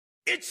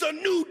It's a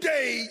new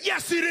day.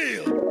 Yes, it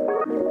is.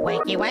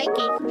 Wakey,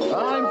 wakey.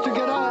 Time to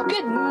get up.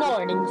 Good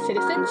morning,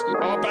 citizens.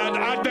 Open,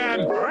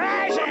 undone.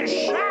 Rise and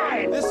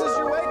shine. This is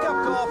your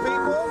wake-up call,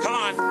 people. Come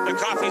on, the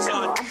coffee's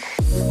on.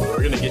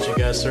 We're going to get you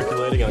guys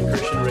circulating on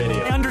Christian radio.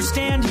 I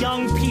understand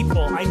young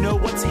people. I know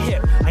what's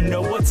hip. I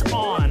know what's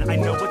on. I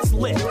know what's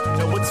lit. I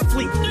know what's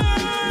fleet.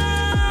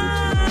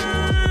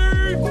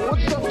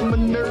 What's up, my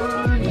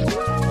nerd?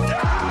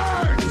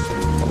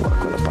 I work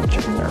with a bunch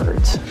of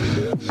nerds.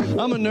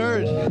 I'm a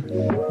nerd,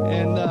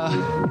 and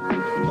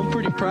I'm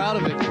pretty proud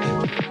of it.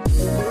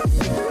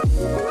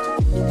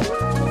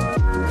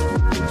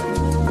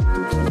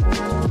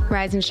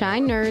 Rise and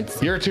shine,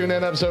 nerds. You're tuned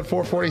in episode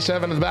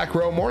 447 of the Back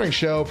Row Morning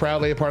Show,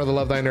 proudly a part of the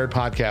Love Thy Nerd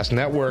podcast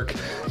network.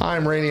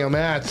 I'm Radio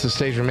Matts, the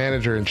station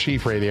manager and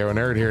chief radio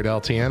nerd here at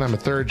LTN. I'm a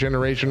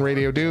third-generation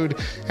radio dude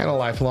and a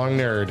lifelong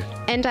nerd.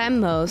 And I'm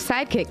Mo,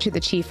 sidekick to the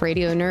chief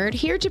radio nerd,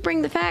 here to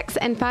bring the facts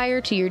and fire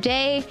to your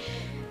day.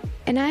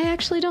 And I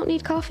actually don't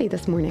need coffee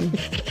this morning.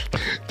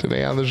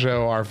 Today on the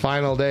show, our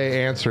final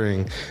day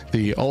answering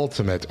the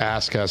ultimate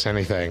Ask Us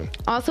Anything.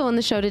 Also on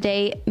the show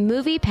today,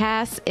 Movie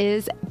Pass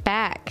is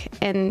back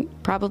and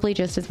probably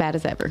just as bad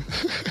as ever.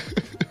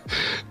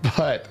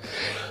 But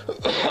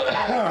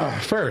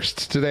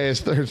first, today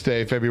is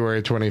Thursday,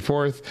 February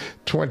 24th,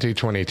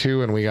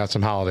 2022, and we got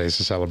some holidays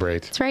to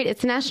celebrate. That's right.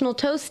 It's National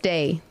Toast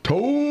Day.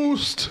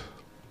 Toast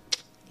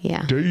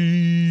Yeah.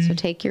 Day. So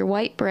take your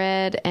white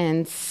bread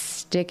and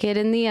stick it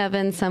in the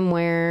oven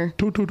somewhere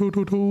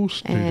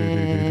Toast.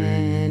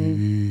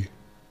 and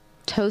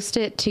toast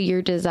it to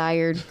your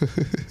desired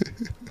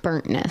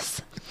burntness.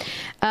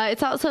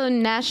 It's also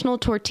National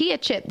Tortilla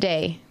Chip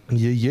Day.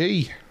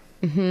 Yay.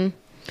 Mm-hmm.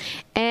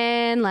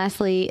 And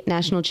lastly,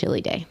 National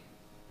Chili Day.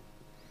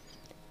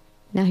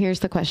 Now here's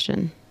the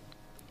question.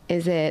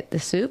 Is it the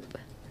soup,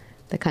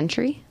 the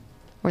country,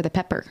 or the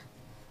pepper?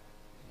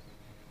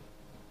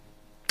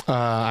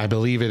 I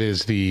believe it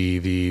is the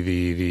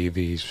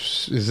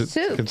is it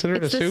soup.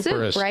 considered It's a soup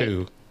or a right?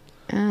 stew?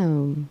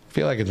 Oh. I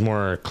feel like it's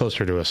more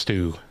closer to a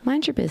stew.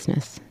 Mind your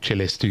business.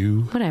 Chili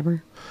stew.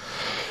 Whatever.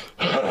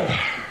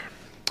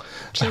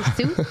 Chili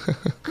stew?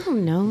 I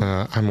don't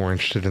know. I'm more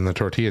interested in the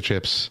tortilla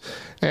chips.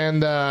 And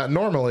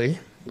normally,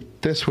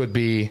 this would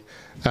be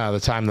the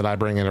time that I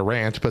bring in a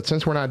rant. But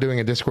since we're not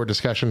doing a Discord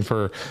discussion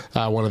for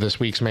one of this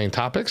week's main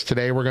topics,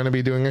 today we're going to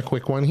be doing a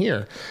quick one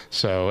here.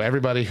 So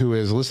everybody who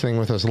is listening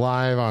with us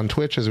live on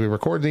Twitch as we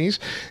record these,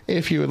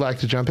 if you would like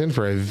to jump in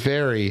for a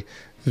very,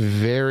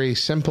 very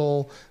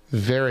simple,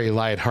 very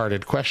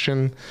lighthearted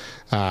question,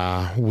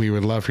 we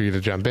would love for you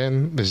to jump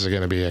in. This is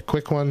going to be a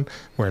quick one.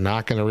 We're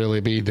not going to really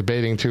be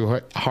debating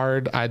too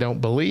hard, I don't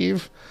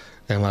believe,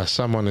 unless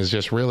someone is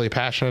just really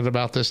passionate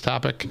about this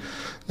topic.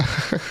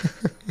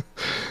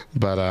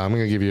 But I'm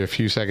going to give you a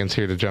few seconds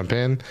here to jump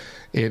in.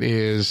 It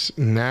is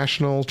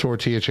National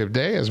Tortilla Chip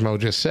Day, as Mo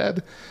just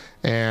said.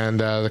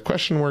 And the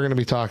question we're going to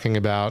be talking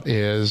about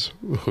is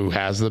who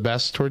has the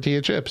best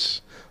tortilla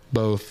chips?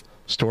 Both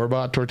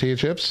store-bought tortilla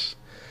chips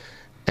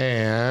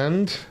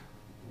and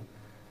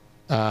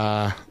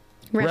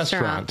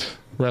restaurant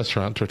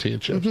tortilla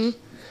chips.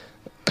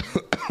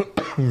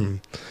 Mm-hmm.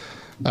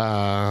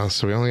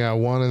 So we only got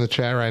one in the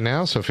chat right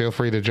now, so feel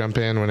free to jump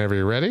in whenever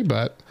you're ready.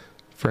 But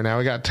for now,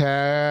 we got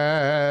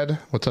Tad.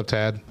 What's up,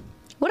 Tad?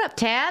 What up,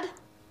 Tad?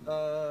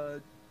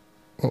 There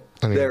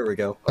we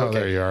go. Oh,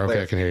 there you are.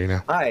 Okay, I can hear you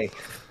now. Hi.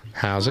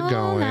 How's it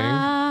going?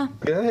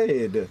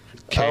 Good.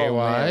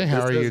 KY,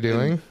 how are you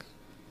doing?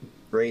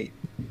 Great.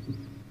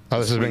 Oh,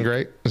 this has been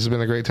great? This has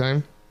been a great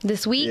time?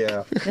 This week?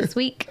 Yeah. This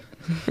week?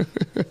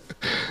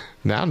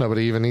 Now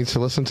nobody even needs to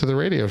listen to the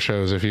radio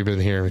shows if you've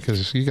been here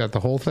because you got the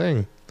whole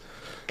thing.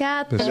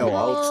 No,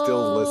 I'll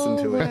still listen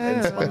to it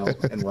and smile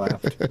and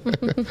laugh.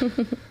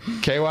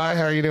 KY,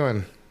 how are you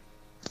doing?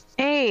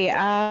 Hey,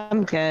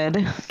 I'm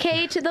good.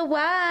 K to the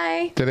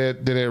Y.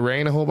 Did it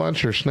rain a whole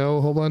bunch or snow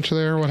a whole bunch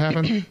there? What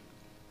happened?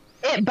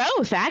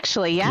 Both,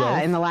 actually, yeah.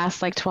 Both? In the last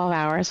 12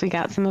 hours, we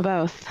got some of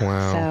both.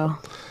 Wow. So,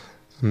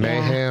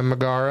 Mayhem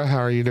Megara, how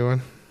are you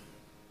doing?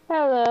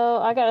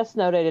 Hello. I got a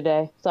snow day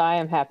today, so I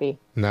am happy.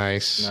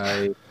 Nice.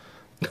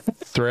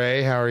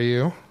 Thray, how are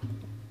you?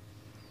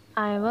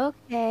 I'm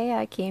okay.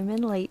 I came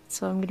in late,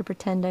 so I'm going to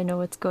pretend I know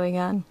what's going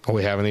on. Oh,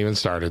 we haven't even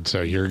started,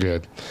 so you're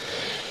good.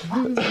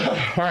 All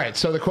right,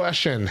 so the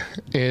question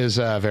is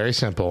very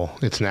simple.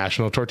 It's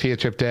National Tortilla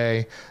Chip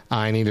Day.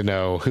 I need to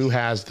know who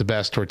has the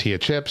best tortilla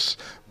chips,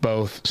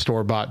 both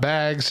store-bought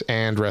bags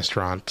and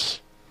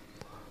restaurants.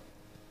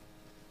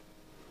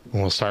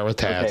 We'll start with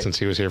Tad since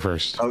he was here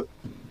first. Oh,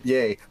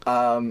 yay.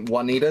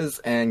 Juanita's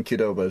and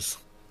Qdoba's.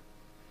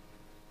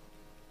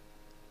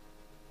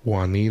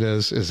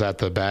 Juanita's, is that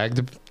the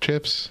bagged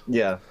chips?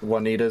 Yeah,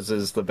 Juanita's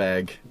is the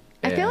bag.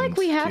 I feel like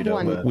we have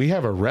one. We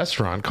have a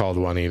restaurant called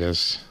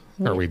Juanita's.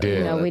 Or we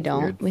did. No, we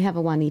don't. Weird. We have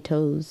a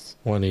Juanitos.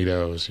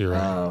 Juanitos, you're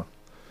right.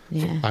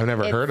 Yeah. I've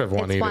never heard of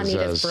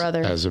Juanita's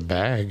brother. as a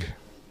bag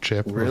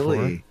chip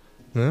Really?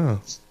 before. Yeah.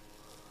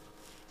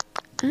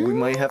 We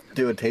might have to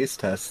do a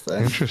taste test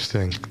then.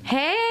 Interesting.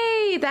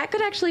 Hey, that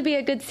could actually be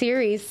a good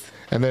series.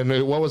 And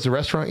then what was the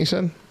restaurant you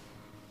said?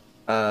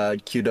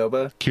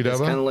 Qdoba. Qdoba? It's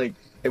kind of like,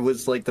 it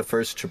was like the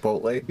first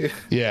Chipotle.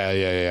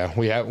 Yeah.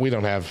 We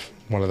don't have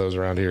one of those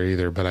around here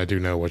either, but I do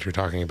know what you're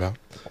talking about.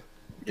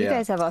 You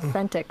guys have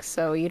authentic,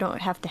 so you don't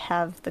have to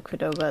have the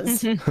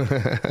Qdobas.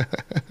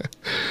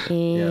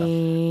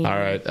 All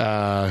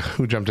right.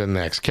 Who jumped in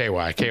next?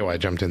 KY. KY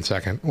jumped in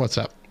second. What's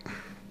up?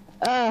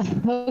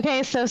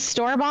 Okay, so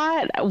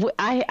store-bought,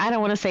 I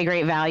don't want to say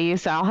great value,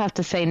 so I'll have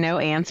to say no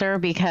answer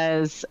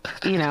because,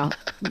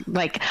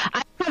 like,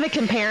 I have a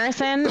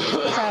comparison,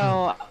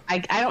 so I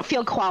don't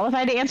feel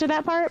qualified to answer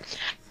that part.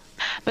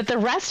 But the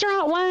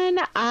restaurant one,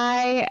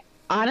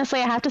 honestly,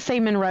 I have to say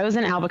Monroe's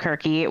in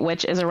Albuquerque,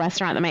 which is a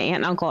restaurant that my aunt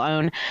and uncle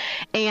own.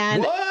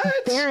 And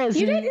there is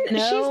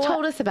she's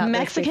told us about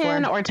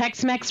Mexican or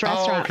Tex-Mex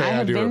restaurant I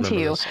have been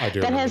to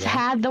that has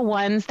had the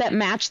ones that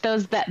match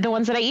the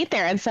ones that I eat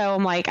there. And so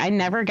I'm like, I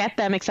never get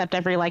them except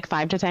every like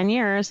 5 to 10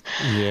 years,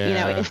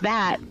 if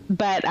that.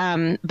 But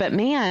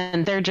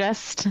man, they're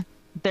just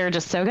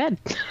so good.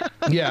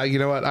 Yeah, you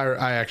know what?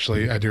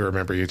 I do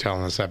remember you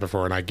telling us that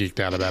before, and I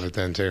geeked out about it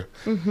then too.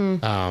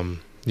 Mm-hmm.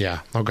 Yeah.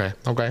 Okay.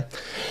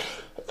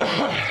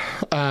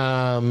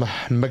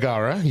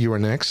 Megara, you were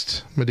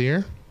next, my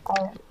dear.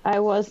 I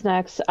was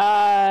next.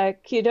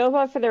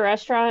 Qdoba for the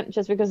restaurant,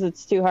 just because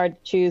it's too hard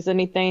to choose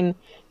anything.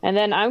 And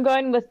then I'm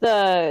going with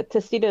the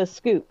Tostitos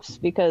scoops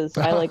because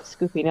I like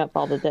scooping up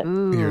all the dip.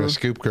 You're a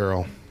scoop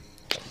girl.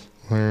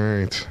 All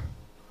right.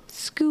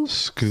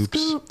 Scoops.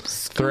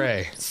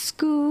 Three.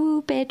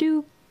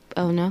 Scoop-a-doop.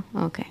 Oh, no?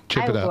 Okay.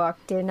 Chip it up. I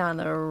walked in on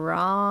the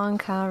wrong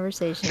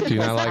conversation. Do you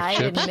not like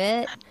chips? I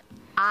admit,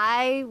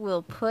 I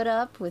will put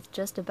up with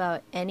just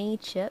about any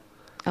chip.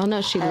 Oh,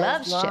 no, she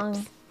loves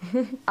chips.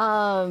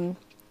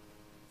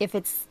 If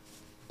it's,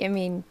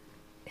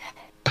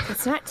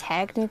 it's not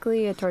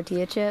technically a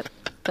tortilla chip,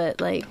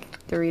 but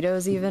like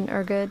Doritos even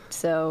are good.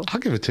 So I'll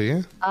give it to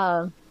you.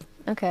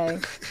 Okay.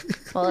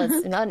 Well,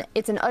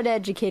 it's an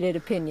uneducated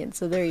opinion,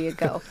 so there you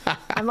go.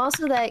 I'm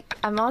also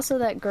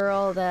that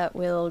girl that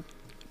will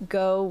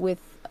go with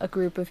a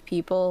group of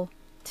people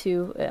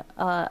to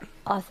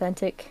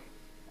authentic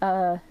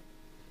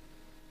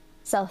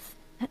South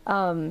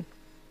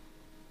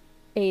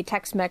a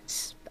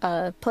Tex-Mex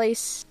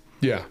place.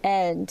 Yeah.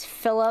 And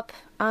fill up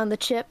on the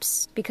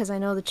chips because I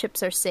know the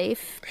chips are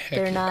safe.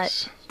 They're not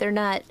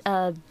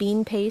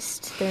bean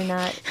paste. They're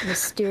not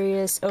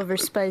mysterious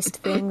overspiced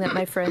thing that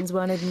my friends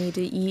wanted me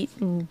to eat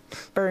and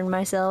burn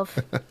myself.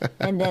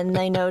 And then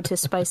they know to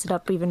spice it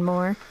up even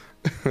more.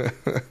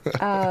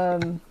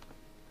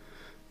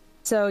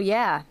 So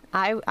yeah,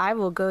 I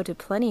will go to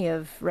plenty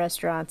of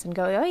restaurants and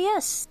go, oh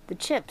yes, the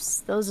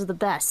chips, those are the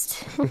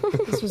best.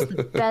 This was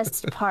the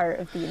best part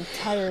of the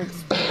entire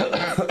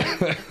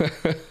experience.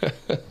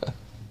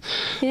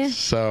 Yeah.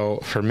 So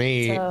for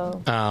me,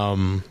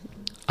 I'm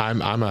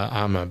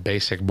a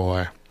basic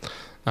boy.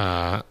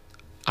 I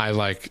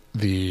like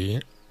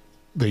they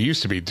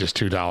used to be just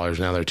 $2,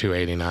 now they're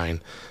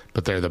 $2.89,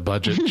 but they're the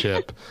budget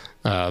chip,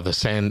 the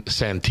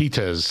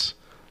Santitas.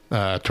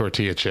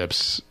 Tortilla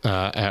chips,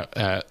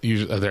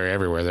 usually they're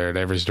everywhere. They're at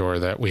every store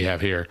that we have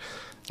here.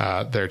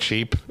 They're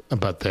cheap,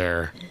 but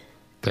they're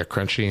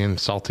crunchy and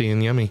salty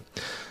and yummy.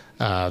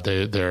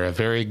 They're a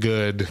very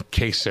good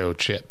queso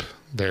chip.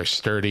 They're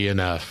sturdy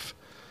enough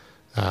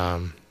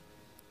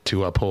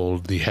to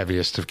uphold the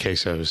heaviest of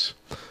quesos,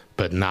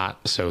 but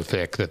not so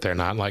thick that they're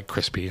not like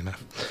crispy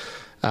enough.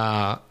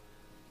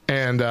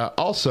 And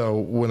also,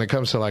 when it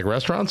comes to like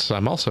restaurants,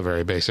 I'm also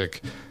very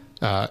basic.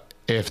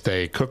 If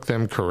they cook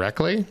them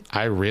correctly,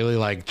 I really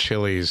like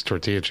Chili's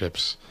tortilla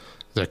chips.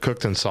 They're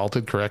cooked and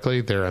salted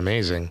correctly. They're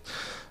amazing.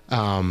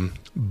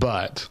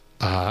 But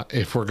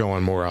if we're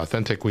going more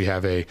authentic, we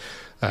have a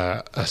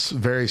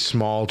very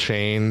small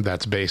chain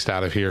that's based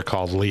out of here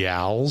called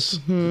Leal's.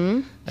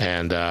 Mm-hmm.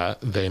 And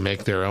they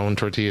make their own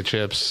tortilla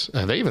chips.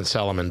 They even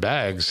sell them in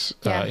bags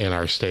in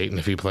our state in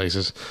a few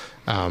places.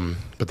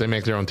 But they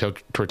make their own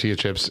tortilla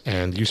chips,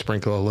 and you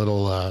sprinkle a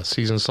little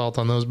seasoned salt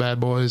on those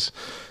bad boys.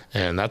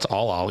 And that's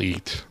all I'll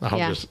eat. I'll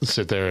just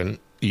sit there and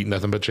eat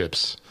nothing but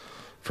chips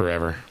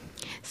forever.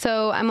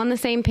 So I'm on the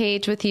same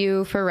page with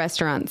you for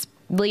restaurants.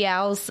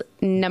 Leal's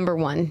number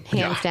one,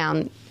 hands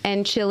down.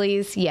 And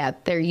Chili's,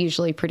 they're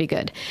usually pretty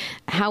good.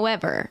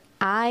 However,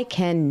 I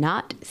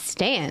cannot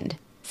stand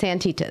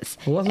Santitas.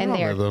 And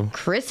they're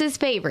Chris's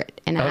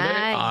favorite. And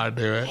I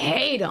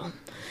hate them.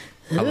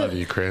 I love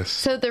you, Chris.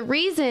 So the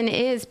reason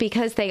is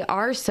because they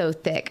are so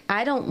thick.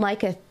 I don't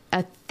like a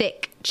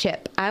thick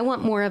chip. I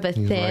want more of a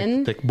thin.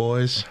 Like thick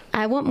boys?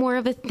 I want more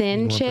of a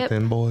thin chip.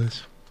 Thin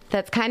boys.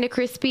 That's kind of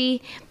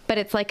crispy, but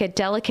it's like a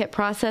delicate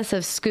process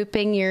of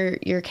scooping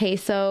your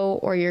queso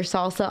or your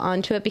salsa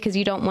onto it because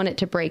you don't want it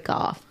to break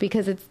off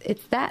because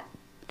it's that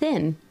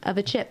thin of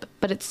a chip,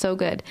 but it's so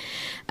good.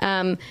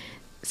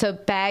 So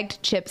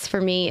bagged chips for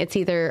me, it's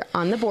either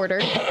on the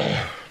border.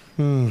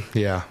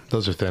 Yeah,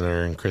 those are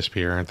thinner and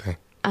crispier, aren't they?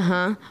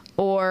 Uh-huh.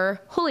 Or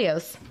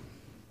Julio's.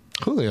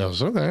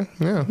 Julio's, okay.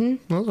 Yeah,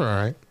 those are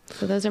all right.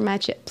 So those are my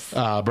chips.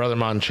 Brother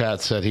Mon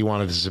Chat said he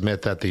wanted to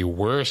submit that the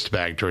worst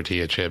bag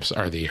tortilla chips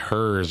are the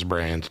Hers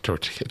brand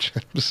tortilla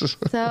chips.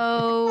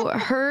 So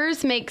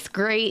Hers makes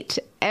great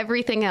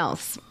everything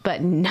else,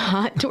 but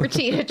not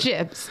tortilla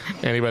chips.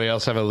 Anybody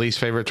else have a least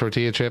favorite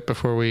tortilla chip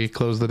before we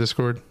close the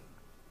Discord?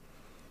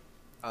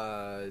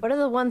 What are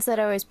the ones that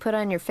I always put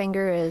on your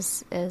finger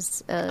as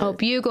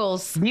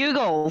Bugles.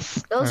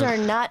 Bugles. Those are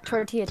not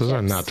tortilla chips. Those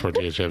are not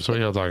tortilla chips. What are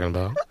y'all talking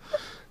about?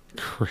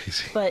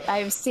 Crazy. But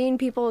I've seen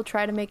people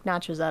try to make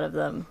nachos out of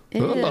them.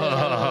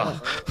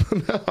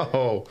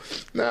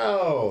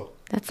 No.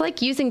 That's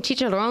like using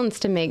chicharrones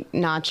to make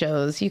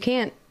nachos. You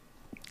can't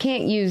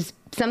use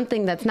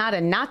something that's not a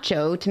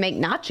nacho to make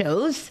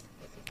nachos.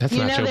 That's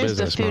you know, nacho there's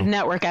business, the Food Mo.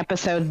 Network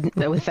episode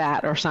with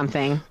that or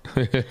something.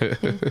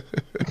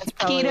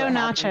 Keto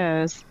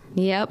nachos.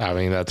 Yep. I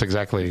mean, that's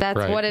exactly That's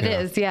right. what it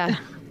is. Yeah.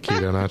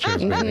 Keto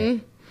nachos,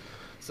 baby.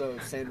 So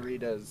San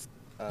Rita's.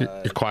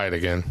 You're quiet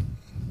again.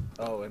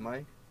 Oh, am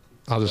I?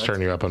 I'll just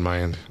turn you up on my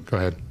end. Go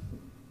ahead.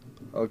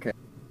 Okay.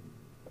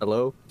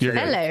 Hello? You're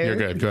good. Hello. You're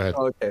good. Go ahead.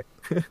 Okay.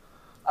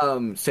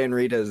 San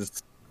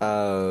Rita's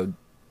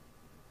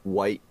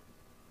white.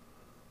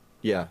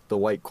 Yeah, the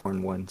white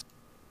corn ones.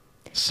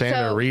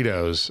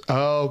 Santaritos.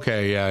 Oh,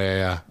 okay.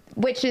 Yeah.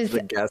 Which is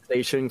The gas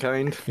station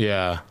kind?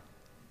 Yeah.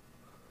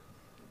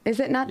 Is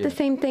it not the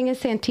same thing as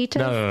Santitas?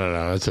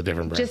 No. It's a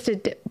different brand. Just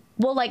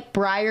like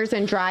Briars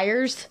and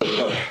Dryers.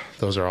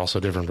 Those are also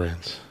different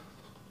brands.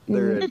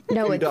 They're at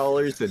No,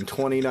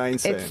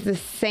 $2.29. It's the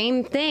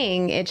same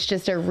thing. It's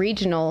just a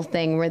regional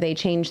thing where they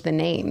change the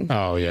name.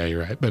 Oh, yeah,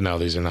 you're right. But no,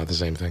 these are not the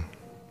same thing.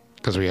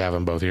 Because we have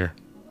them both here.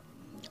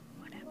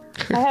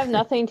 I have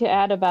nothing to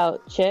add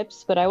about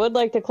chips, but I would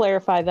like to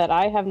clarify that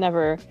I have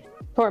never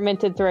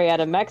tormented Three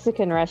at a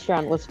Mexican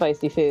restaurant with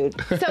spicy food.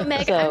 So,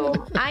 Meg,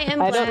 I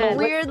am I don't know glad. what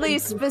Weirdly you're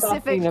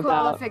specific talking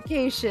about.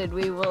 qualification,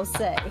 we will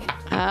say.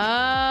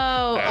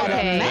 Oh,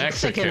 okay.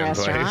 Mexican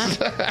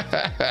restaurant.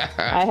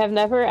 I have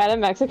never at a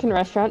Mexican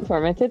restaurant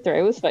tormented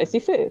Three with spicy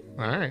food.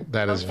 All right.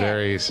 That is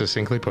very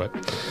succinctly put.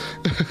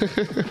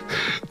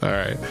 All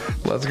right.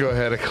 Let's go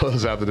ahead and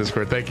close out the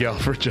Discord. Thank you all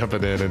for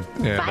jumping in and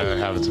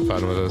having some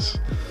fun with us.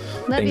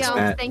 Love Thanks, y'all.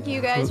 Matt. Thank you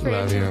guys for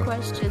Love answering you.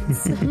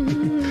 questions.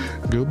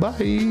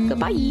 Goodbye.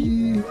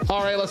 Goodbye.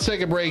 All right. Let's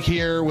take a break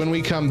here. When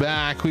we come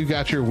back, we've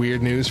got your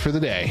weird news for the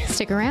day.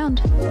 Stick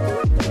around.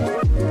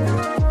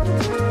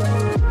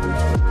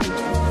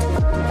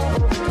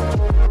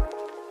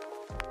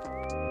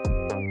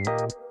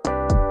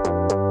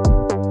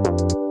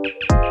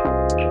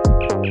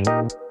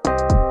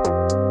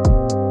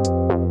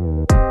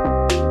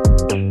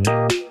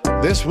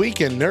 This week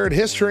in Nerd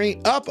History,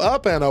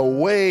 up, and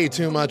way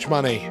too much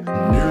money.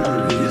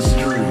 Nerd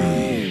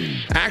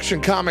history.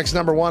 Action Comics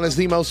 #1 is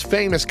the most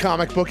famous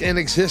comic book in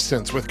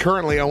existence, with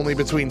currently only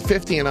between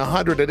 50 and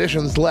 100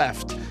 editions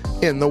left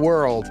in the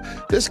world.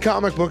 This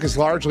comic book is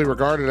largely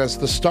regarded as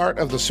the start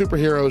of the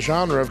superhero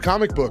genre of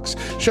comic books,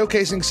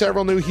 showcasing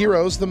several new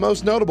heroes, the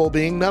most notable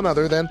being none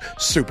other than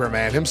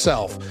Superman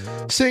himself.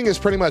 Seeing as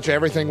pretty much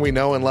everything we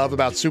know and love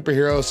about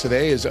superheroes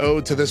today is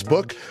owed to this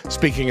book,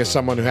 speaking as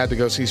someone who had to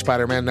go see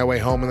Spider-Man No Way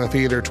Home in the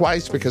theater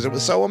twice because it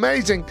was so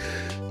amazing,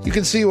 you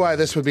can see why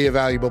this would be a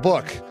valuable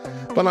book.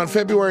 But on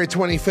February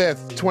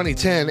 25th,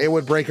 2010, it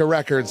would break a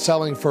record,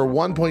 selling for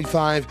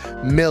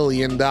 $1.5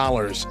 million.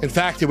 In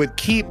fact, it would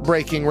keep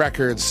breaking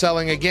records,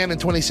 selling again in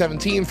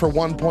 2017 for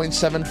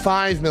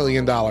 $1.75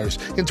 million,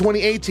 in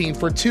 2018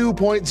 for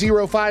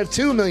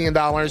 $2.052 million,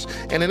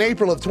 and in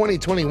April of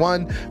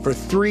 2021 for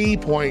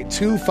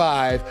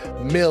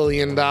 $3.25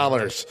 million.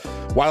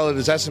 While it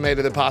is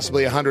estimated that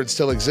possibly 100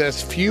 still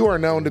exist, few are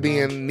known to be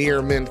in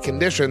near mint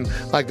condition,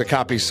 like the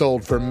copies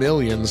sold for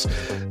millions.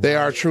 They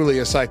are truly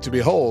a sight to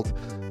behold.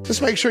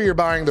 Just make sure you're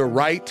buying the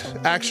right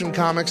Action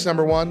Comics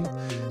 #1.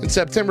 In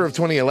September of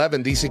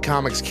 2011, DC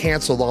Comics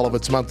canceled all of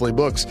its monthly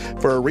books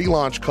for a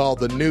relaunch called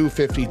The New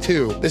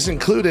 52. This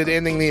included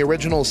ending the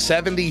original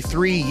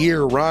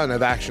 73-year run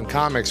of Action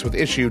Comics with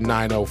issue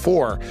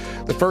 904.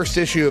 The first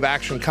issue of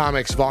Action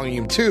Comics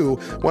Volume 2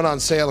 went on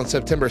sale on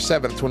September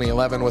 7th,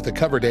 2011, with a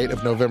cover date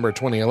of November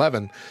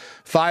 2011.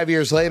 5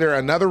 years later,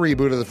 another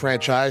reboot of the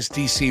franchise,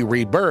 DC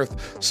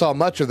Rebirth, saw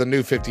much of the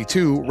New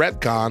 52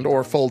 retconned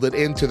or folded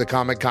into the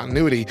comic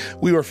continuity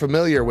we were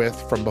familiar with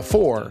from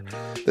before.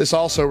 This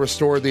also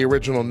restored the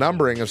original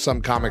numbering of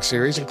some comic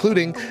series,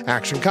 including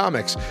Action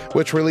Comics,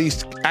 which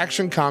released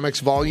Action Comics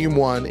Volume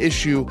 1,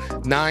 issue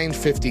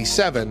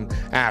 957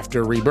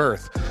 after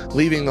Rebirth,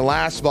 leaving the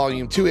last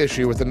Volume 2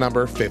 issue with the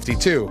number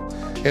 52.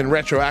 In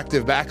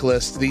retroactive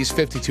backlists, these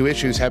 52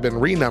 issues have been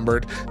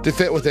renumbered to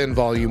fit within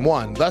Volume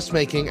 1, thus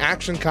making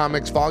Action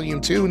Comics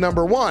Volume 2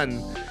 #1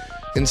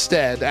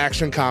 instead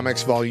Action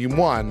Comics Volume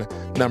 1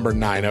 number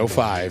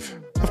 905.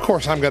 Of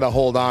course, I'm going to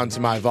hold on to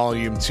my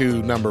Volume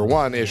 2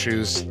 #1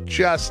 issues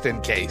just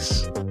in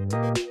case.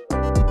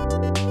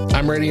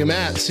 I'm Radio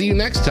Matt. See you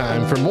next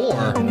time for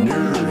more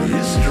Nerd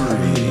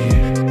history.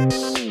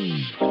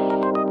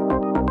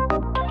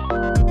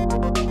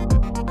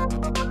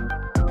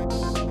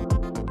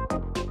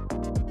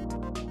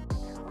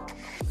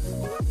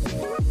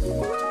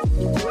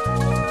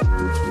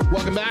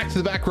 to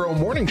the Back Row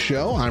Morning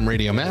Show. I'm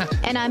Radio Matt.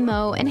 And I'm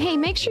Mo. And hey,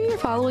 make sure you're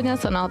following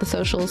us on all the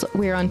socials.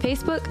 We're on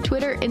Facebook,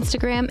 Twitter,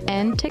 Instagram,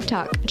 and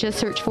TikTok. Just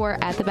search for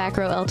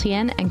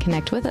 @TheBackRowLTN and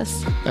connect with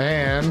us.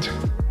 And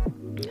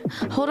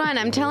hold on,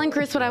 I'm telling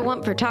Chris what I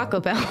want for Taco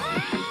Bell.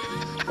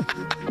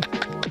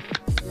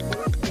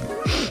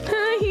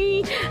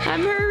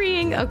 I'm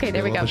hurrying. Okay,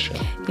 there we go.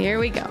 Here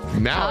we go.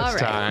 Now it's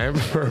time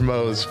for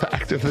Mo's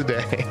Fact of the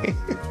Day.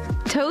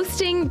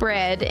 Toasting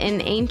bread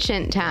in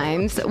ancient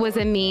times was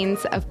a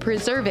means of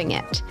preserving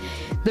it.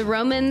 The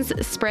Romans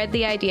spread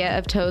the idea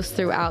of toast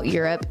throughout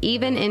Europe,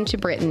 even into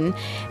Britain,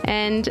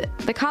 and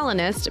the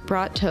colonists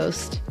brought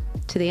toast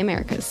to the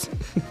Americas.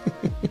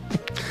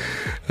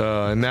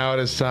 And now it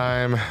is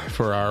time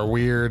for our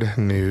weird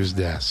news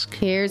desk.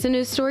 Here's a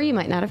news story you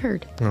might not have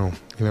heard. Oh,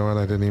 you know what?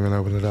 I didn't even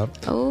open it up.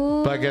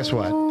 Oh. But guess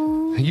what?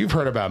 You've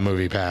heard about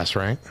Movie Pass,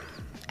 right?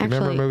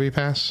 Remember Movie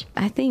Pass?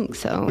 I think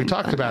so. We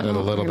talked about it a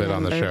little bit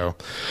on the show.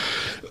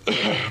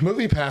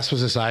 Movie Pass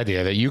was this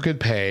idea that you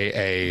could pay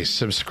a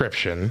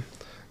subscription,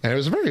 and it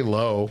was very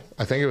low.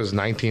 I think it was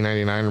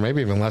 $19.99 or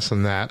maybe even less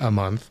than that a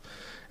month,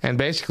 and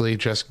basically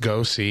just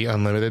go see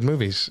unlimited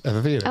movies at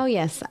the theater. Oh,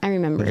 yes. I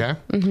remember. Okay?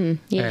 Mm-hmm.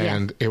 Yeah,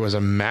 and it was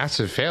a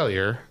massive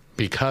failure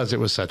because it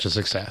was such a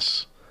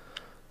success.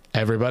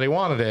 Everybody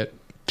wanted it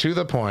to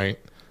the point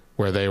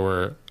where they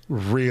were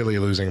really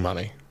losing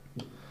money.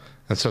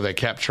 And so they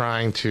kept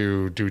trying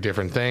to do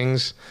different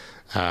things,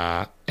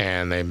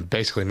 and they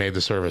basically made the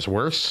service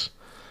worse.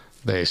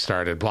 They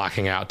started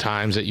blocking out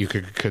times that you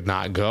could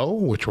not go,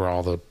 which were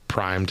all the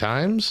prime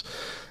times.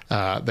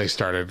 They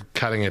started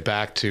cutting it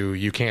back to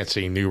you can't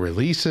see new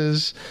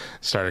releases.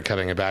 Started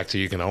cutting it back to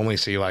you can only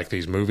see like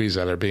these movies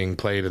that are being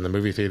played in the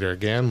movie theater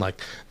again.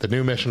 Like the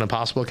new Mission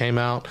Impossible came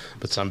out,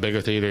 but some bigger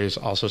theaters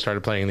also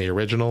started playing the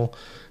original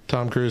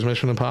Tom Cruise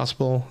Mission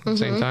Impossible at the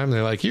same time.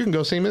 They're like, you can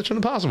go see Mission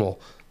Impossible,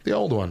 the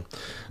old one.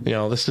 You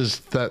know, that's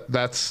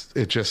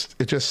it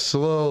just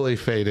slowly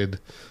faded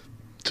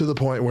to the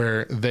point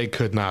where they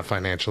could not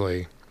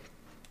financially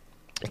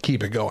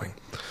keep it going.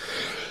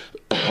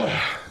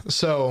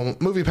 So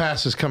Movie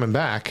Pass is coming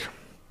back,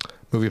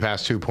 Movie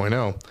Pass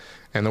 2.0.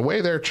 And the way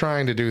they're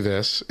trying to do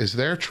this is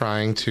they're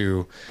trying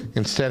to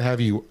instead have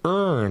you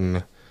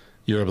earn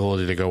your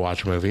ability to go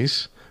watch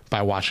movies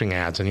by watching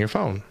ads on your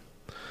phone,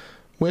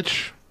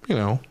 which, you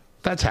know,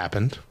 that's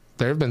happened.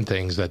 There have been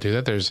things that do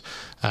that. There's,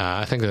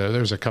 I think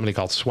there's a company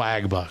called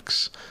Swag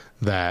Bucks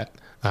that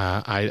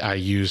I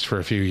used for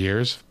a few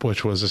years,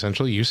 which was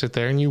essentially you sit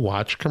there and you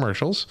watch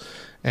commercials,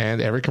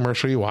 and every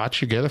commercial you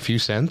watch, you get a few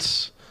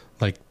cents,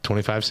 like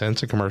 25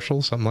 cents a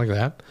commercial, something like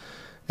that.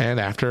 And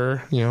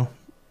after, you know,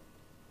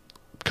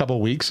 a couple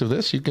weeks of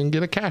this, you can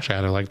get a cash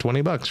out of like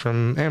 $20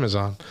 from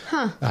Amazon.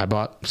 Huh. I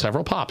bought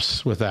several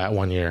pops with that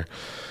one year.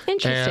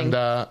 Interesting.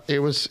 And it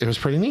was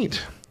pretty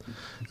neat.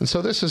 And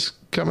so this is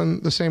coming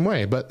the same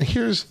way. But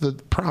here's the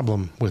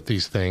problem with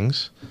these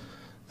things.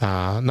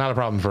 Not a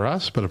problem for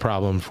us, but a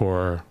problem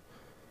for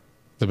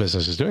the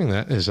businesses doing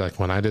that is like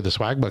when I did the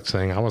Swagbucks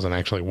thing, I wasn't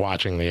actually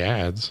watching the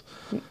ads.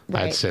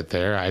 Right. I'd sit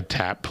there, I'd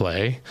tap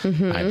play,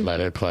 I'd let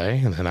it play,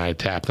 and then I'd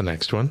tap the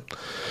next one.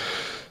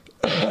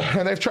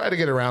 And they've tried to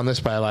get around this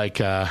by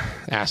like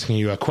asking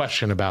you a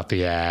question about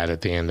the ad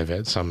at the end of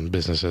it. Some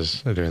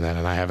businesses are doing that,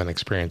 and I haven't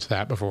experienced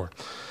that before.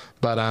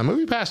 But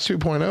MoviePass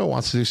 2.0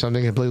 wants to do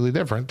something completely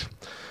different.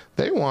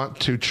 They want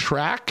to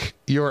track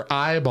your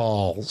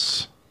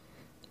eyeballs.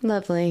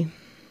 Lovely.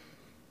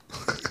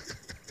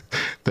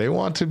 They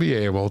want to be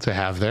able to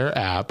have their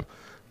app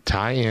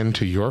tie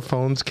into your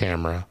phone's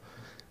camera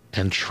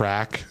and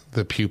track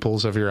the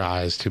pupils of your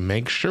eyes to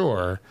make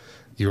sure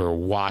you're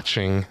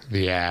watching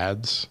the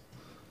ads,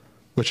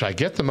 which I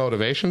get the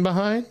motivation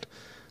behind,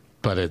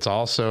 but it's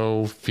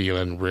also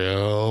feeling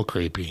real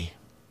creepy.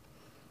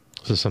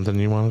 Is this something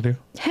you want to do?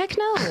 Heck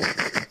no.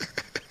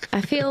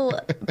 I feel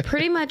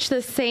pretty much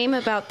the same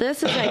about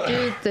this as I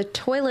do the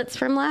toilets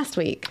from last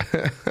week.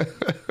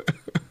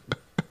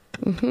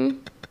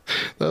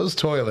 Those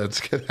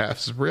toilets could have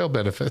some real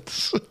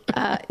benefits.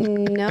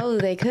 No,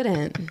 they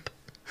couldn't.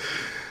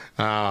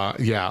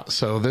 Yeah.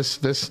 So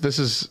this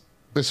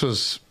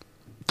was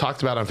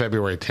talked about on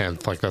February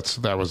 10th. Like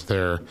that was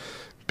their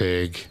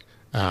big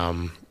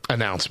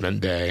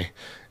announcement day,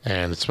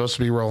 and it's supposed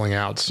to be rolling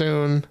out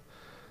soon.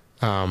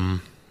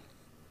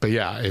 But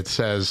yeah, it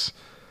says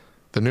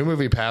the new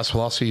Movie Pass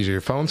will also use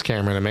your phone's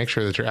camera to make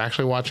sure that you're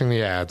actually watching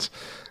the ads.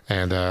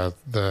 And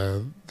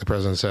the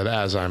president said,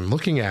 as I'm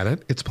looking at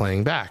it, it's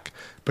playing back.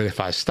 But if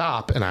I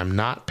stop and I'm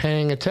not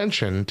paying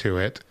attention to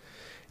it,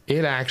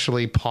 it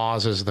actually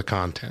pauses the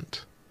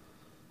content.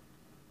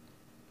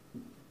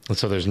 And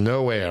so there's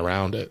no way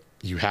around it.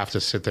 You have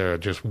to sit there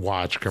and just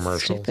watch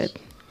commercials.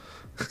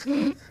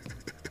 Stupid.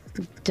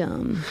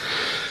 Dumb.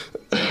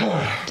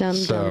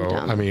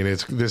 Dumb. I mean,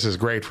 this is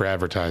great for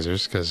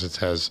advertisers because it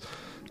says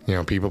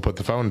people put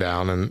the phone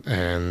down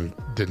and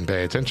didn't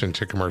pay attention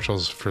to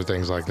commercials for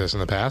things like this in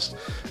the past.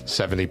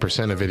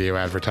 70% of video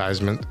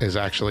advertisement is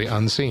actually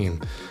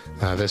unseen.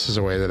 This is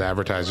a way that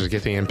advertisers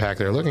get the impact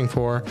they're looking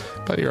for,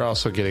 but you're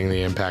also getting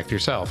the impact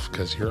yourself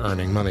because you're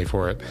earning money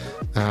for it.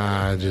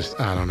 I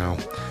don't know.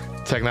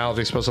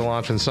 Technology is supposed to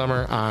launch in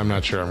summer. I'm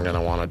not sure I'm going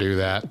to want to do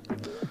that.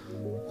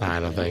 I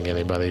don't think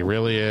anybody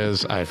really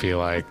is. I feel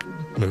like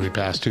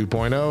MoviePass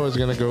 2.0 is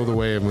going to go the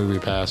way of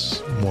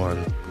MoviePass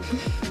 1.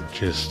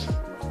 Just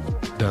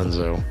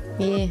dunzo.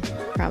 Yeah,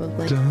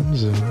 probably.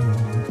 Dunzo.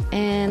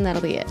 And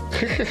that'll be it.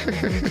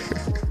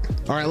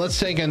 All right, let's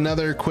take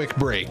another quick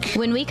break.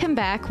 When we come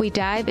back, we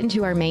dive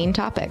into our main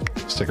topic.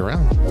 Stick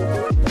around.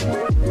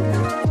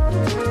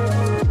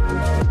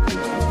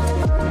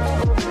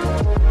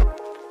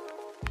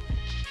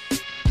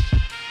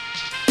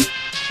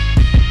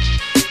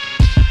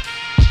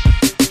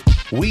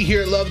 We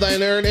here at Love Thy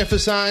Nerd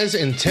emphasize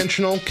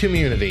intentional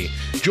community.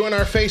 Join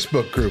our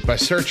Facebook group by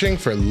searching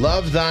for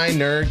Love Thy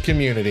Nerd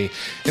Community.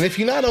 And if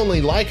you not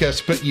only like us,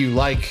 but you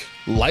like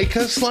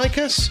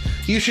us,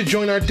 you should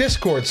join our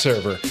Discord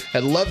server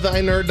at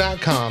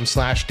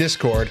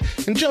lovethynerd.com/Discord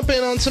and jump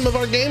in on some of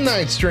our game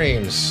night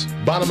streams.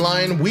 Bottom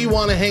line, we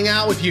want to hang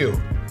out with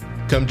you.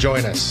 Come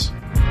join us.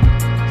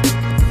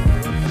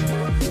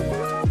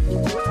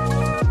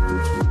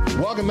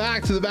 Welcome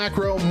back to the Back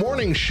Row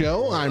Morning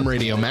Show. I'm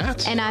Radio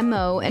Matt. And I'm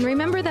Mo. And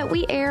remember that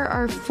we air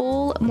our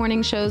full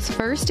morning shows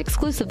first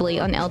exclusively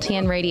on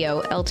LTN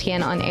Radio,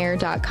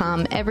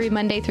 LTNOnAir.com, every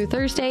Monday through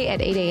Thursday at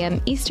 8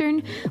 a.m.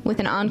 Eastern, with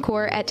an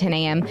encore at 10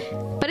 a.m.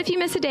 But if you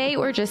miss a day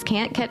or just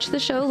can't catch the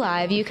show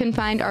live, you can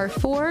find our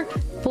 4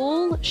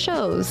 full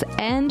shows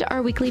and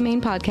our weekly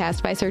main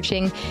podcast by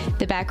searching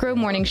The Back Row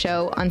Morning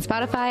Show on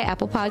Spotify,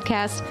 Apple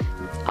Podcasts,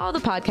 all the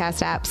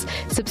podcast apps.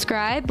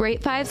 Subscribe,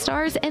 rate 5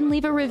 stars, and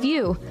leave a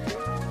review.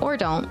 Or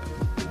don't.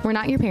 We're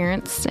not your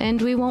parents, and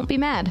we won't be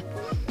mad.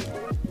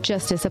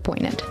 Just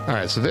disappointed. All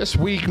right, so this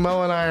week,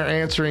 Mo and I are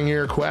answering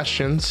your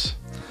questions.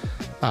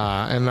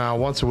 And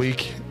once a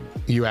week,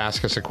 you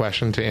ask us a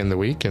question to end the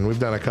week. And we've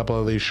done a couple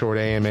of these short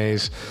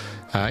AMAs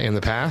in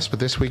the past. But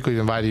this week, we've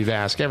invited you to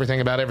ask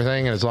everything about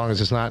everything. And as long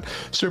as it's not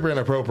super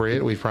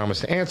inappropriate, we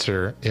promise to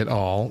answer it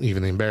all,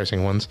 even the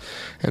embarrassing ones.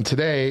 And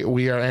today,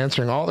 we are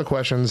answering all the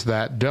questions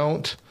that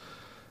don't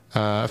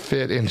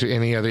fit into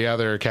any of the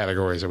other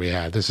categories that we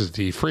had. This is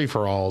the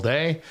free-for-all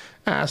day.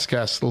 Ask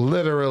us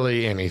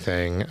literally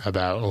anything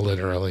about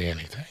literally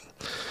anything.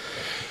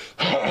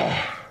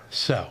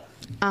 So.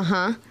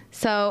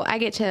 So I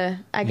get to.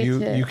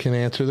 You can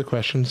answer the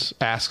questions.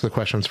 Ask the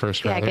questions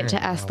first. Yeah, rather. I get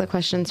to ask the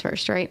questions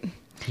first, right?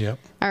 Yep.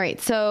 All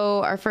right.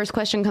 So our first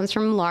question comes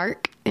from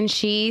Lark, and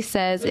she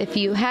says, "If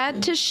you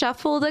had to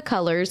shuffle the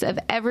colors of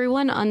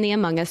everyone on the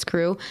Among Us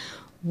crew,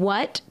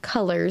 what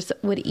colors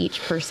would each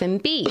person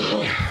be?"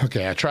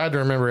 Okay, I tried to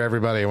remember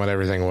everybody and what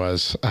everything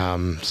was.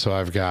 So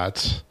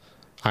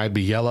I'd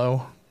be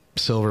yellow,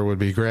 Silver would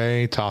be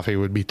gray, Toffee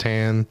would be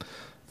tan,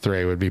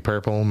 Thray would be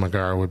purple,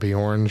 Magar would be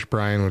orange,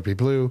 Brian would be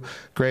blue,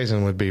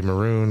 Grayson would be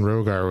maroon,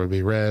 Rogar would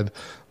be red,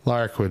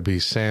 Lark would be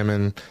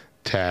salmon,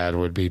 Tad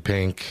would be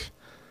pink,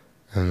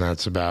 and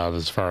that's about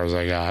as far as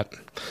I got.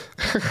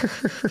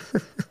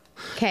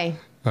 Okay.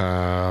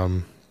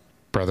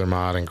 Brother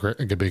Mod and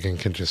Gabigan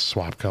can just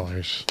swap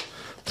colors.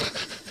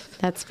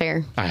 That's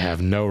fair. I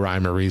have no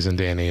rhyme or reason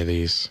to any of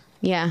these.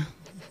 Yeah.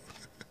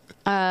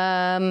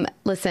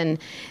 Listen,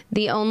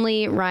 the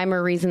only rhyme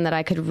or reason that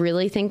I could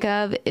really think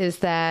of is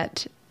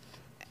that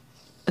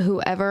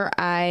whoever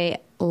I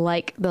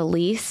like the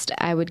least,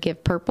 I would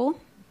give purple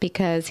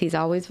because he's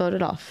always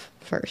voted off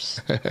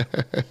first.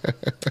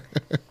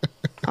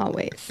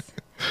 Always.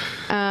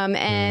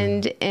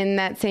 And in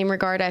that same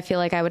regard, I feel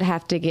like I would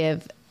have to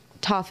give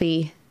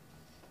Toffee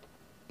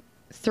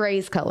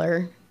Thray's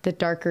color, the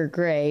darker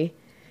gray,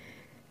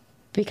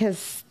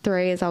 because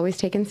Thray is always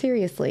taken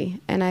seriously.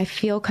 And I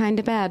feel kind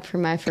of bad for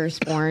my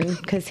firstborn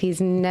because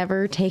he's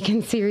never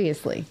taken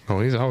seriously.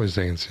 Oh, he's always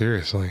taken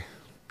seriously.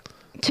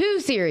 Too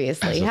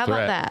seriously. How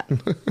about that?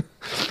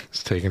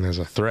 It's taken as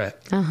a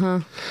threat. Uh-huh.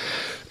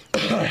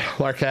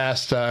 Lark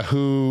asked,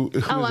 who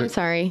Oh, I'm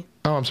sorry.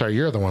 Oh, I'm sorry.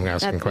 You're the one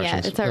asking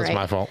questions. Yeah, it's all right. That's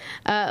my fault.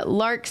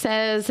 Lark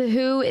says,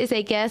 who is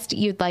a guest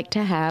you'd like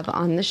to have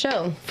on the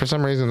show? For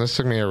some reason, this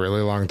took me a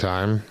really long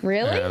time.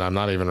 Really? And I'm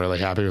not even really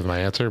happy with my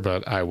answer,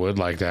 but I would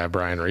like to have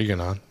Brian Regan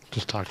on.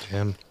 Just talk to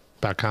him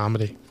about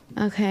comedy.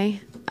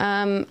 Okay.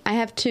 I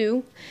have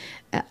 2.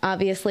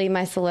 Obviously,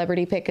 my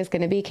celebrity pick is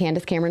going to be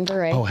Candace Cameron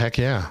Bure. Oh, heck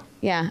yeah.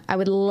 Yeah, I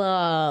would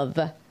love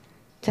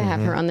to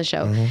have her on the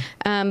show.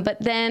 But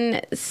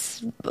then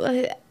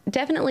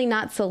definitely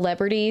not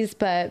celebrities,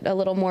 but a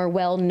little more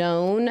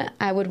well-known.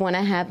 I would want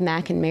to have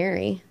Mac and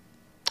Mary.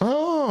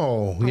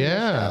 Oh,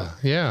 yeah.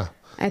 Yeah.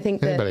 I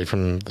think anybody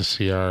from the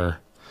CR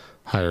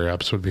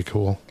higher-ups would be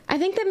cool. I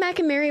think that Mac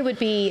and Mary would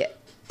be...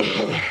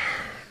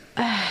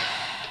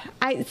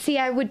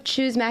 I would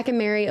choose Mac and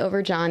Mary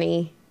over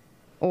Johnny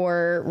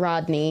or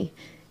Rodney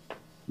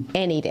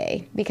any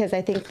day because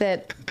I think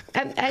that,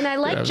 and I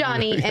like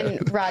Johnny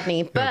and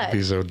Rodney, but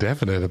be so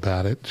definite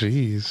about it.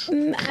 Jeez.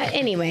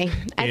 Anyway,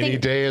 I Any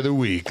think day of the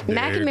week.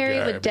 Mac and Mary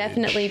garbage. would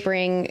definitely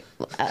bring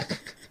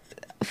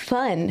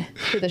fun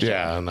to the show.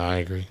 Yeah, no, I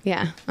agree.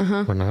 Yeah.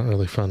 Uh-huh. We're not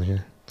really fun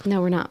here. No,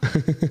 we're not.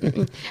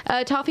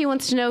 Toffee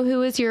wants to know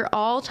who is your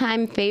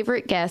all-time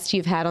favorite guest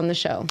you've had on the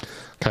show.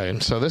 Okay,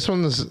 so this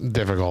one's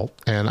difficult,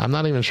 and I'm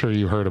not even sure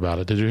you heard about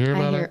it. Did you hear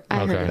about it?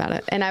 I heard about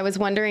it, and I was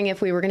wondering if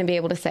we were going to be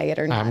able to say it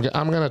or not.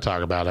 I'm going to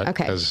talk about it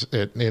because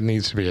it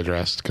needs to be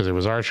addressed because it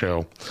was our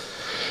show.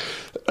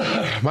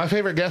 My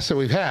favorite guest that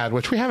we've had,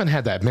 which we haven't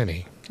had that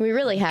many. We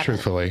really haven't.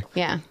 Truthfully.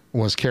 Yeah.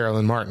 Was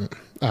Carolyn Martin,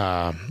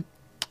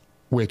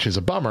 which is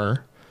a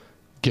bummer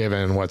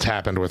given what's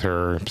happened with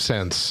her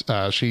since.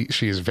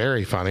 She's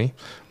very funny.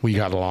 We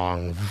got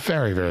along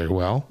very, very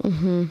well.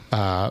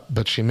 Mm-hmm.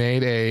 But she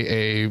made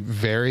a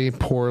very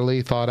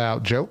poorly thought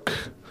out joke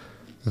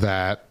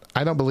that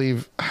I don't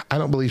believe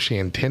she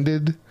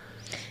intended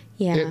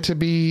it to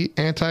be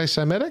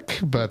anti-Semitic,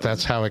 but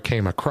that's how it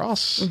came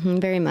across. Mm-hmm,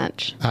 very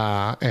much.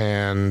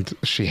 And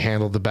she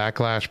handled the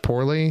backlash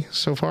poorly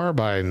so far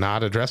by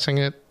not addressing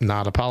it,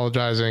 not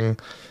apologizing.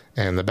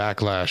 And the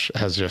backlash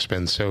has just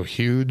been so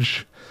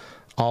huge.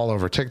 All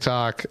over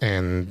TikTok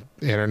and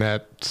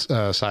internet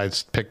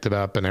sites picked it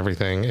up and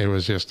everything.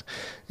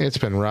 It's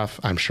been rough.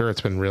 I'm sure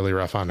it's been really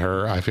rough on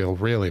her. I feel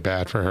really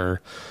bad for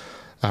her.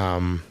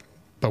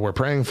 But we're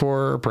praying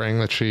for her, praying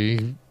that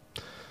she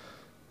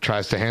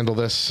tries to handle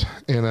this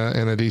in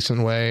a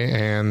decent way.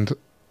 And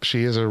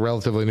she is a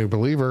relatively new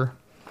believer.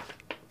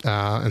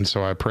 And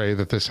so I pray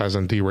that this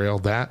hasn't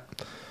derailed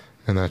that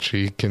and that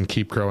she can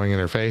keep growing in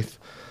her faith.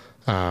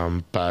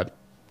 But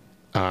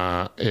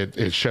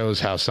it shows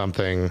how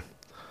something...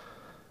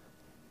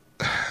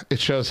 It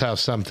shows how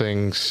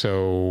something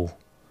so,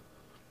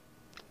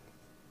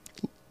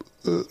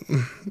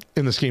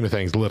 in the scheme of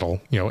things, little,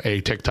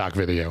 a TikTok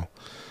video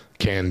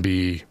can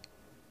be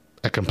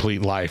a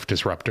complete life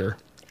disruptor.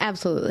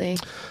 Absolutely.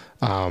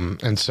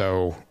 And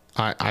so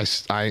I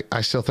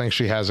still think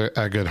she has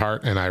a good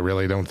heart, and I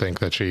really don't think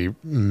that she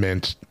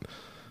meant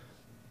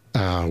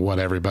what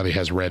everybody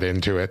has read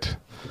into it.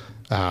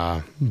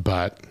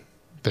 But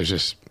there's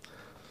just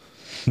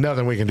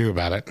nothing we can do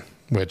about it,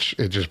 which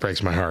it just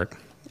breaks my heart.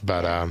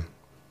 But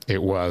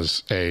it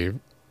was a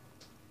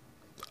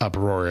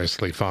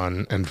uproariously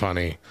fun and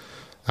funny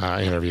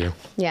interview.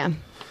 Yeah.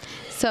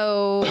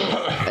 So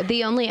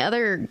the only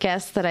other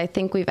guest that I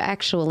think we've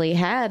actually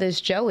had is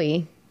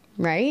Joey,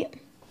 right?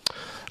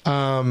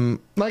 Yeah.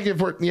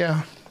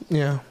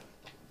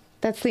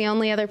 That's the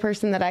only other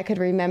person that I could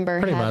remember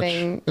Pretty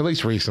having. much. At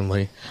least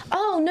recently.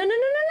 Oh,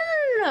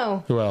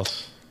 no. Who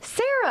else?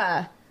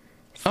 Sarah,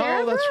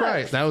 that's Brooks.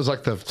 right. That was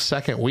like the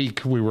second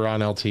week we were on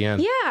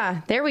LTN.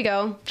 Yeah, there we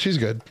go. She's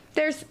good.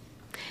 There's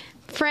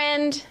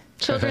friend,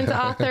 children's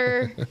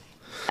author,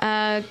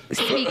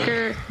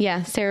 speaker.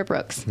 Yeah, Sarah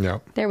Brooks.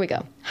 Yep. There we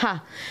go.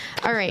 Ha.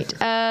 All right.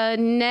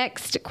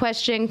 Next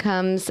question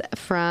comes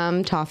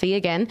from Toffee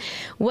again.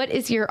 What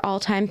is your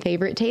all-time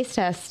favorite taste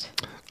test?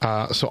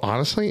 So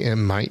honestly, it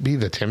might be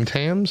the Tim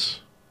Tams.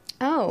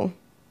 Oh,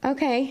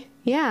 okay.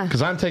 Yeah.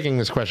 Because I'm taking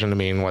this question to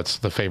mean what's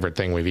the favorite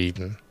thing we've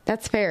eaten.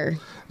 That's fair.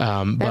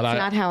 That's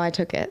not how I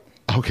took it.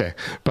 Okay.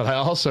 But I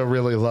also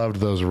really loved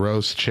those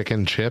roast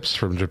chicken chips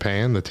from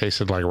Japan that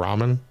tasted like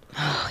ramen.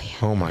 Oh, yeah.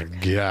 Oh, my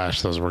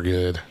gosh. Those were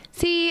good.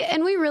 See,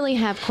 and we really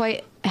have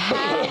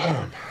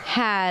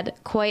had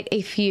quite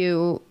a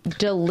few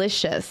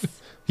delicious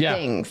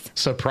things.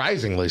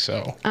 Surprisingly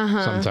so.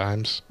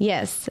 Sometimes.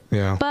 Yes.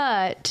 Yeah.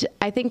 But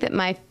I think that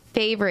my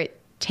favorite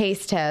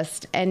taste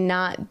test, and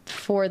not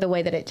for the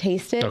way that it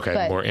tasted. Okay,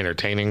 but, more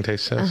entertaining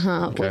taste test.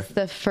 Was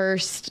the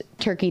first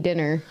turkey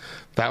dinner.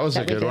 That was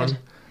a good one.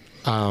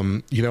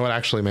 You know what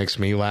actually makes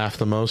me laugh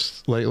the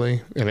most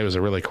lately? And it was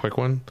a really quick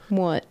one.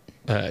 What?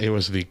 It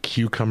was the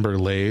cucumber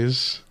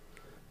Lay's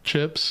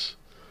chips.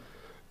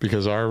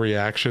 Because our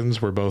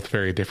reactions were both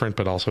very different,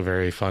 but also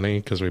very funny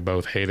because we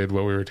both hated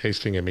what we were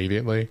tasting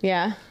immediately.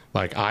 Yeah.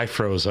 Like I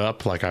froze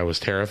up like I was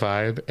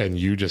terrified, and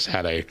you just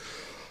had a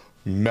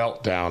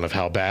meltdown of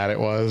how bad it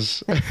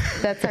was.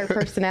 That's our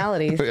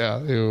personalities. Yeah,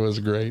 it was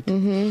great.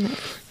 Mm-hmm.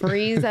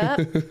 Freeze up,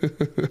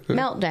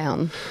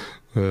 meltdown.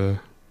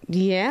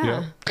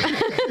 Yeah.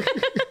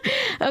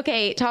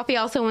 Okay, Toffee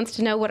also wants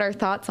to know what our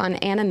thoughts on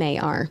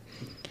anime are.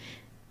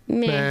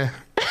 Meh.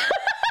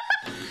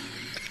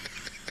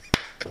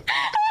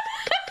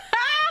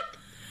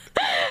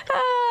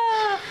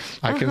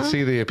 I can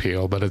see the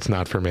appeal, but it's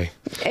not for me.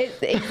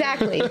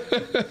 Exactly.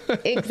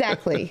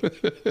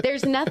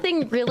 There's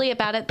nothing really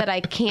about it that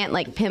I can't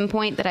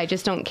pinpoint that I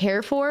just don't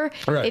care for.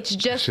 Right. It's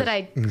just that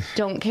I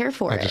don't care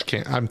for it. I just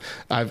can't.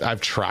 I've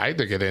tried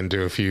to get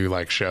into a few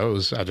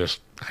shows. I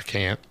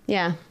can't.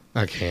 Yeah.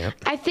 I can't.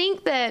 I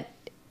think that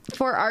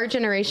for our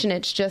generation,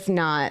 it's just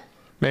not.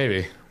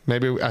 Maybe.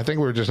 I think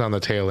we're just on the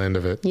tail end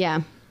of it.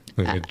 Yeah.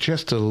 We're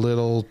just a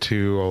little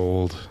too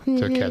old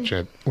to catch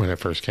it when it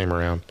first came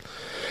around.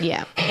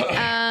 Yeah.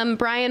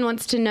 Brian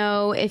wants to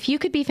know, if you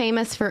could be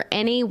famous for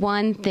any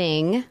one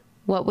thing,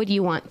 what would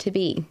you want to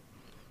be?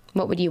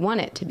 What would you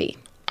want it to be?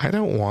 I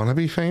don't want to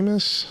be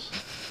famous,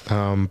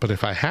 but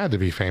if I had to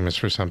be famous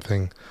for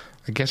something,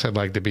 I guess I'd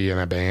like to be in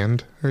a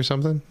band or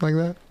something like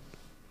that.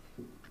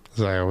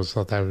 'Cause I always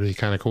thought that would be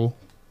kind of cool.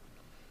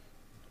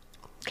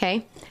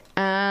 Okay.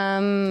 I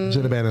was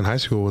in a band in high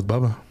school with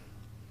Bubba.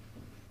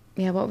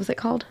 Yeah, what was it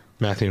called?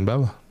 Matthew and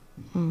Bubba.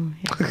 Oh,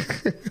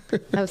 yeah.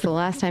 That was the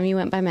last time you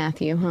went by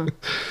Matthew,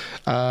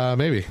 huh?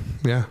 Maybe.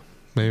 Yeah,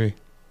 maybe.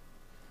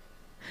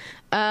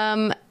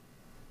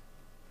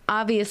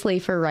 Obviously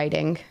for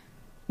writing,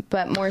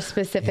 but more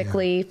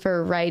specifically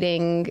for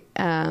writing,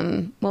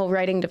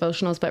 writing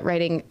devotionals, but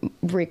writing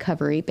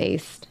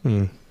recovery-based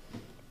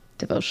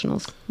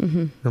devotionals.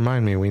 Mm-hmm.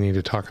 Remind me, we need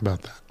to talk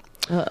about that.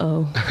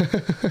 Uh-oh.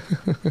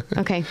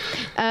 Okay.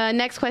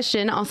 Next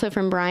question, also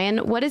from Brian.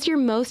 What is your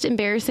most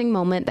embarrassing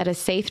moment that is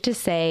safe to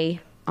say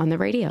on the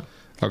radio?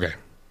 Okay.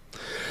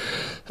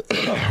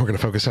 We're going to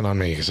focus in on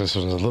me because this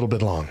was a little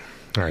bit long.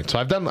 All right. So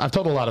I've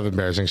told a lot of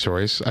embarrassing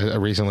stories. I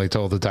recently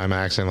told the time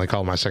I accidentally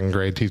called my second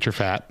grade teacher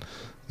fat.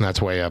 And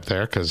that's way up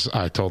there because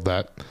I told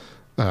that,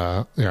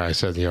 I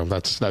said,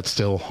 that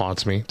still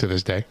haunts me to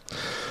this day.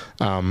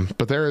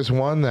 But there is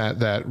one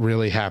that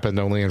really happened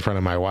only in front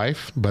of my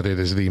wife, but it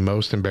is the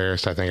most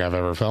embarrassed I think I've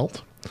ever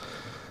felt.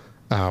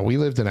 We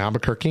lived in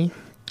Albuquerque,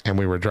 and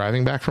we were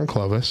driving back from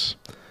Clovis,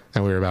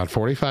 and we were about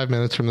 45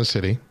 minutes from the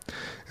city,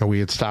 and we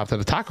had stopped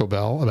at a Taco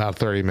Bell about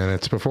 30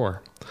 minutes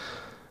before.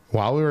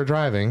 While we were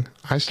driving,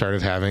 I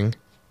started having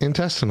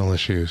intestinal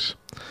issues,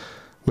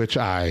 which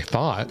I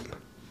thought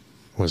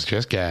was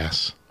just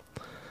gas.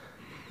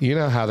 You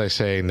know how they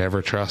say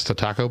never trust a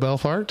Taco Bell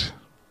fart?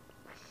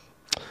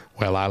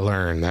 Well, I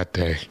learned that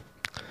day.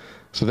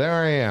 So there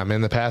I am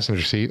in the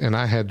passenger seat, and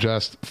I had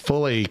just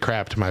fully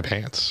crapped my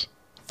pants.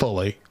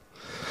 Fully.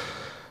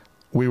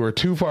 We were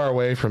too far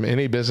away from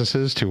any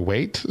businesses to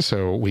wait,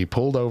 so we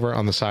pulled over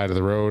on the side of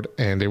the road,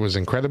 and it was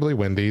incredibly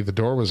windy. The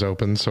door was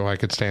open, so I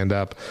could stand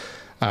up.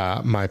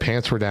 My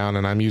pants were down,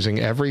 and I'm using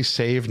every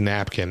saved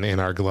napkin in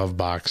our glove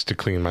box to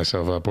clean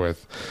myself up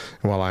with.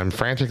 And while I'm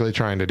frantically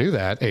trying to do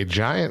that, a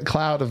giant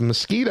cloud of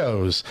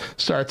mosquitoes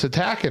starts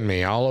attacking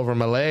me all over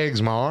my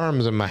legs, my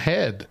arms, and my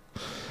head.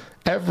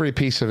 Every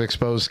piece of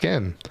exposed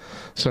skin.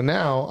 So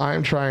now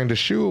I'm trying to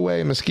shoo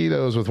away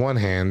mosquitoes with one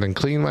hand and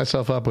clean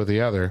myself up with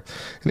the other.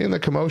 And in the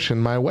commotion,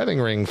 my wedding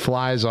ring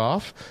flies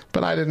off,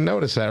 but I didn't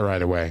notice that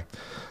right away.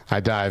 I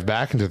dive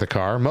back into the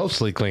car,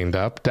 mostly cleaned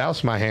up,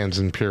 douse my hands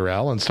in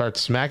Purell, and start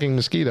smacking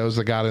mosquitoes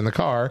that got in the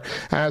car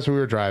as we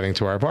were driving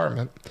to our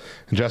apartment.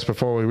 And just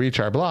before we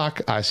reach our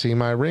block, I see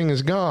my ring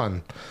is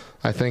gone.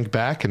 I think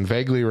back and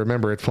vaguely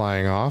remember it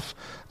flying off.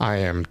 I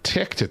am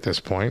ticked at this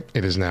point.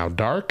 It is now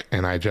dark,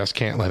 and I just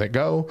can't let it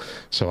go.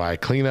 So I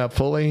clean up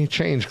fully,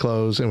 change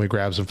clothes, and we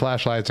grab some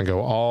flashlights and go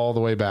all the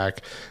way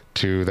back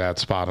to that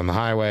spot on the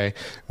highway.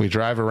 We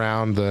drive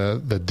around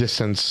the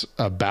distance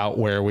about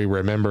where we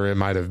remember it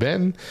might have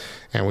been,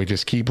 and we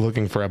just keep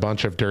looking for a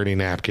bunch of dirty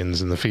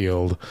napkins in the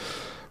field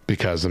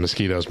because the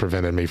mosquitoes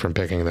prevented me from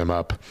picking them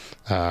up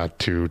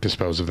to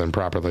dispose of them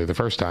properly the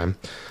first time.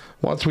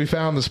 Once we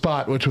found the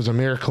spot, which was a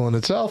miracle in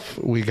itself,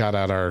 we got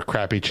out our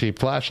crappy cheap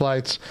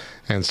flashlights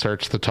and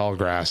searched the tall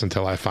grass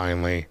until I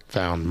finally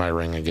found my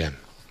ring again.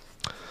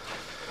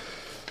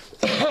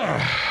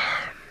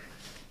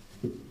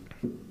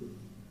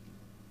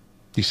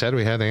 You said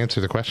we had to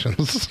answer the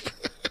questions.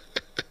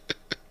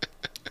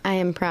 I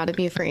am proud of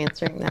you for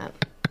answering that.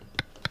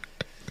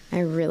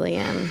 I really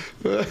am.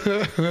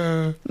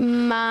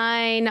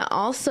 Mine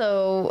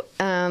also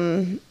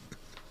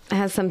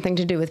has something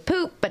to do with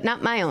poop, but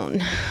not my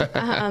own.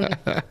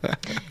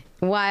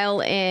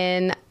 While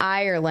in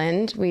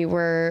Ireland, we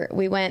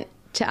went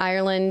to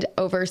Ireland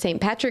over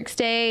St. Patrick's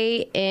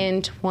Day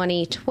in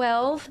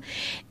 2012,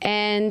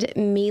 and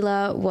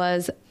Mila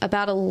was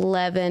about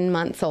 11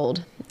 months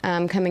old,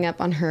 coming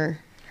up on her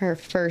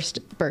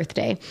first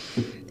birthday.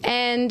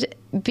 And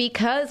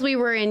because we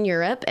were in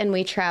Europe and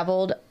we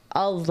traveled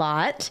a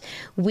lot,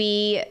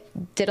 we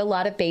did a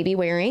lot of baby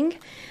wearing.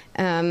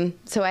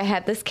 So I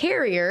had this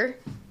carrier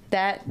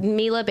that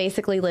Mila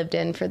basically lived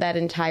in for that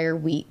entire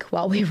week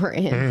while we were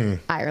in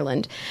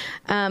Ireland.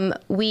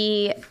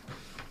 We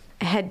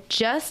had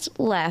just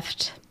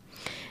left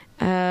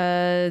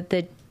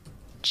the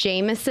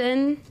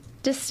Jameson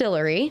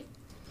distillery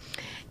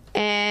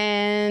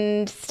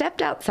and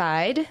stepped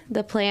outside.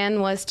 The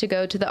plan was to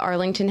go to the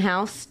Arlington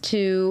House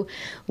to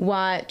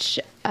watch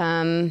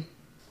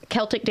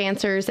Celtic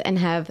dancers and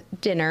have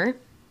dinner.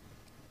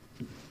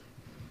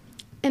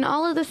 And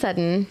all of a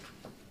sudden,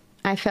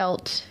 I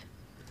felt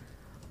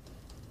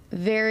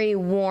very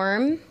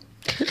warm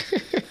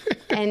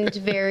and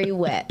very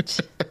wet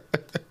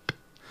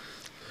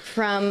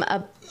from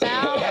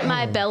about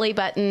my belly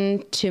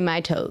button to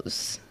my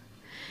toes.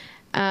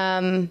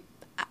 Again,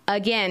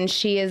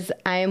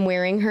 I am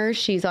wearing her.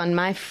 She's on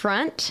my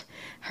front.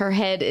 Her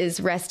head is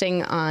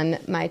resting on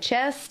my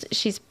chest.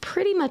 She's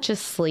pretty much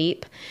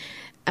asleep.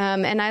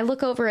 And I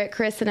look over at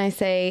Chris and I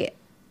say,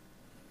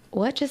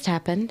 "What just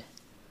happened?"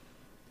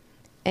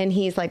 And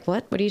he's like,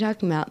 what are you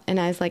talking about? And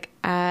I was like,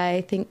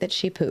 I think that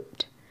she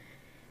pooped.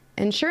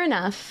 And sure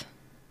enough,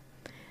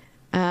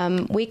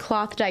 We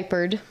cloth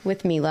diapered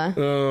with Mila.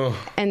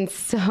 Oh. And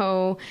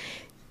so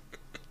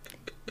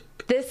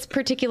this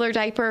particular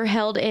diaper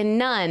held in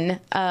none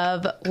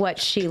of what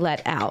she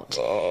let out.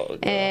 Oh, God.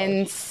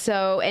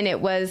 And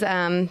it was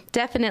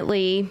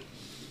definitely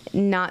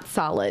not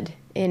solid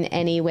in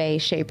any way,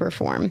 shape, or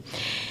form.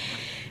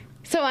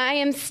 So I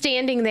am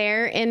standing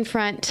there in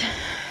front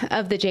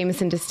of the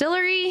Jameson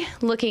Distillery,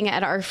 looking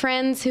at our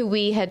friends who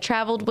we had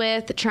traveled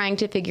with, trying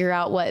to figure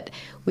out what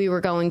we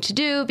were going to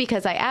do,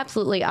 because I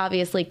absolutely,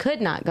 obviously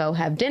could not go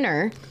have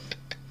dinner.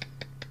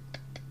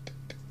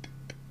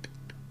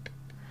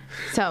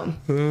 So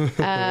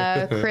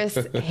Chris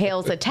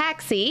hails a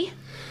taxi.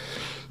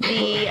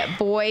 The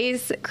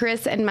boys,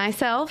 Chris and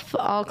myself,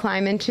 all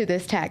climb into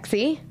this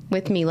taxi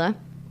with Mila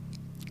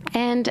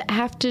and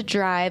have to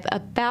drive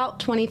about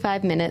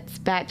 25 minutes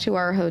back to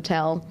our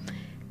hotel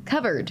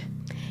covered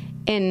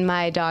in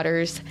my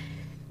daughter's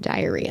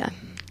diarrhea.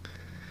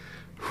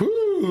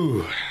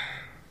 Whew.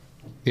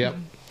 Yep.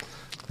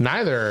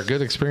 Neither are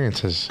good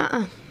experiences.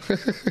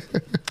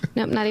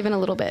 Nope, not even a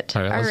little bit.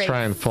 All right, let's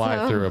try and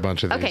fly through a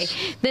bunch of these.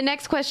 Okay, the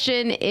next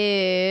question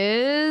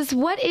is,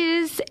 what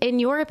is, in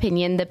your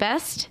opinion, the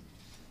best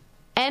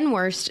and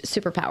worst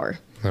superpower?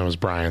 That was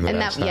Brian.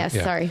 Yes,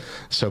 sorry.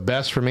 So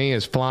best for me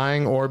is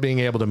flying or being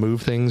able to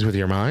move things with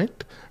your mind.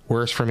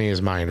 Worst for me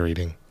is mind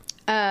reading.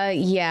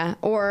 Yeah,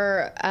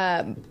 or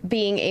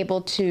being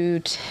able to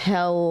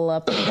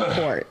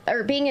teleport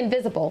or being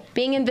invisible.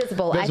 Being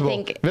invisible. I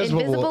think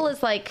invisible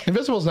is like...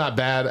 Invisible is not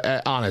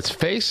bad on its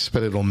face,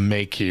 but it'll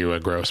make you a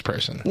gross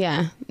person.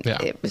 Yeah.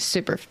 It was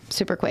super,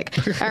 super quick.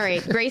 All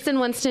right. Grayson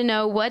wants to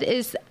know, what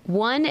is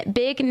one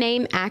big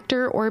name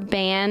actor or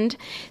band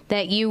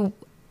that you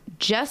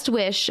just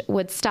wish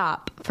would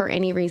stop for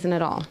any reason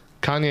at all?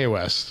 Kanye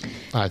West.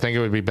 I think it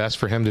would be best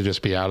for him to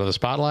just be out of the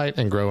spotlight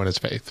and grow in his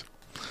faith.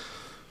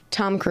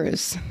 Tom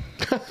Cruise.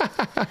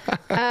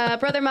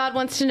 Brother Mod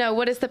wants to know,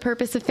 what is the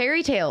purpose of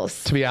fairy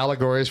tales? To be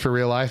allegories for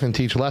real life and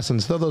teach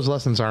lessons, though those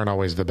lessons aren't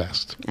always the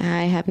best.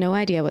 I have no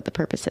idea what the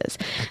purpose is.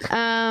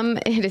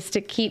 It is to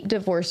keep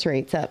divorce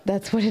rates up.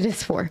 That's what it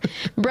is for.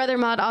 Brother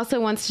Mod also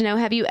wants to know,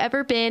 have you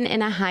ever been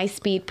in a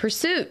high-speed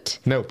pursuit?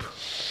 Nope.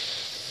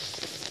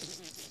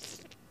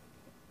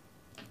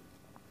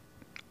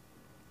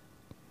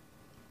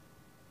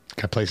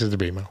 Got places to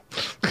be, Mo.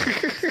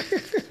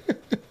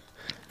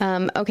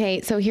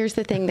 Okay, so here's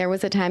the thing. There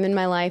was a time in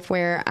my life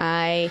where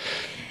I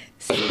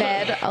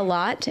sped a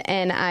lot,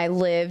 and I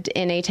lived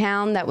in a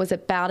town that was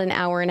about an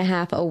hour and a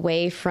half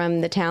away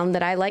from the town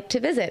that I like to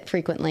visit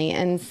frequently.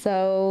 And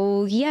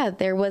so, yeah,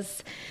 there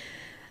was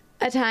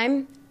a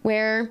time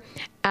where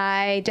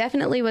I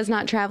definitely was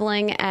not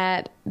traveling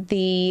at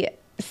the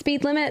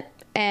speed limit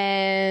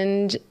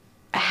and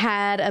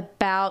had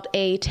about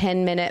a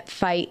 10-minute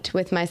fight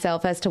with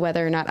myself as to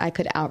whether or not I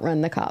could outrun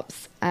the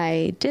cops.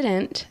 I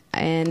didn't,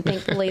 and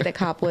thankfully the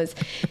cop was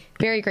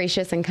very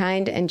gracious and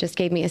kind and just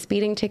gave me a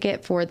speeding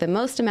ticket for the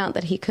most amount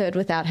that he could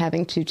without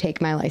having to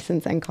take my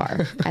license and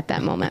car at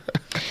that moment.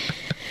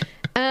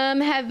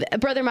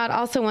 Brother Mod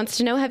also wants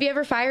to know, have you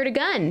ever fired a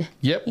gun?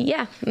 Yep.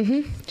 Yeah,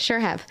 sure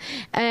have.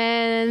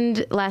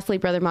 And lastly,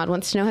 Brother Mod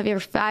wants to know, have you ever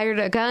fired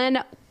a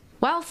gun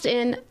whilst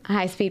in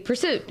high-speed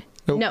pursuit?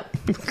 Nope. No.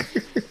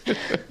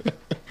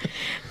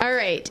 All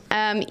right.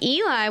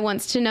 Eli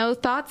wants to know,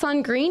 thoughts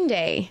on Green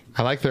Day.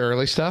 I like the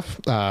early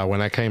stuff.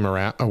 When I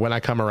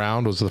Come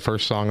Around was the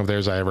first song of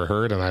theirs I ever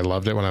heard, and I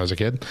loved it when I was a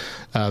kid.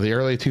 The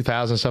early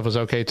 2000 stuff was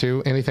okay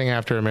too. Anything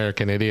after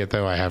American Idiot,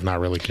 though, I have not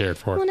really cared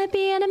for. Wanna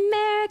be an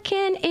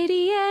American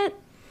idiot?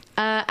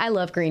 I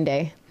love Green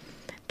Day.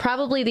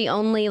 Probably the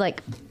only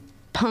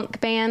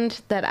punk band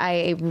that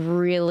I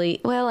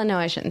really... Well, no,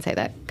 I shouldn't say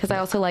that, because I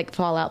also like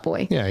Fall Out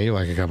Boy. Yeah, you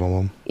like a couple of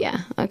them. Yeah,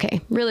 okay.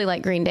 Really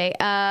like Green Day.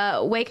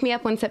 Wake Me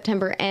Up When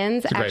September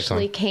Ends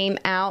actually came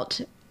out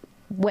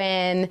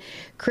when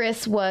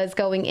Chris was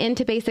going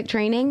into basic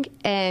training,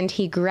 and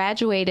he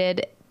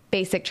graduated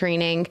basic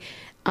training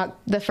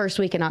the first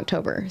week in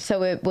October.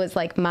 So it was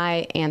like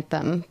my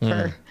anthem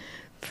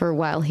for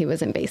while he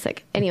was in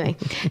basic. Anyway,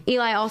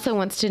 Eli also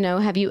wants to know,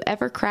 have you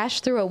ever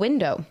crashed through a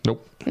window?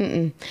 Nope.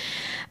 KY,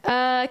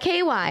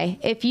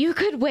 if you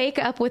could wake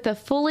up with a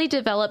fully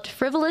developed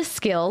frivolous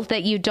skill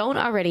that you don't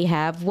already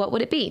have, what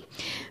would it be?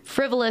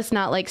 Frivolous,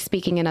 not like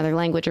speaking another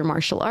language or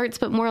martial arts,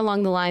 but more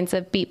along the lines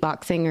of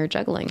beatboxing or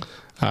juggling.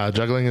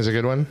 Juggling is a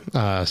good one.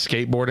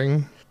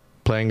 Skateboarding,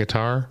 playing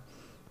guitar,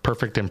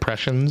 perfect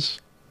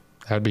impressions.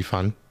 That would be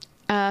fun.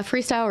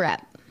 Freestyle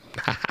rap.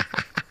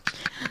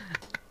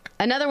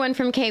 Another one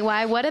from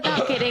KY. What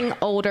about getting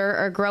older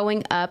or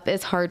growing up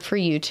is hard for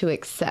you to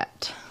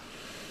accept?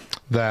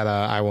 That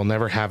I will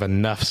never have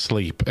enough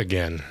sleep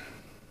again.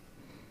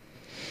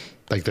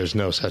 Like there's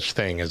no such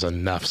thing as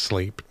enough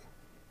sleep.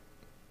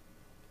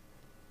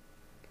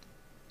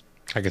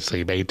 I could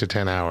sleep 8 to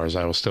 10 hours.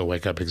 I will still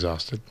wake up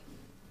exhausted.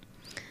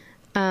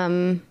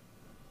 That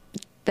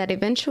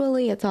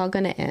eventually it's all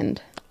going to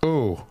end.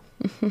 Ooh.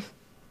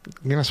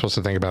 You're not supposed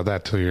to think about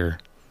that till your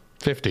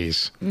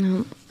 50s.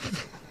 No.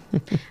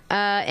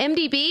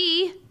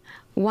 MDB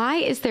Why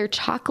is there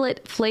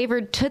chocolate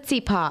flavored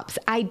Tootsie Pops?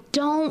 I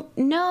don't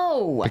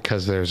know.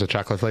 Because there's a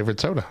chocolate flavored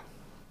soda.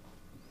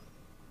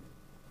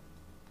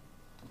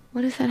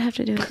 What does that have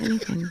to do with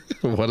anything?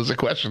 What does a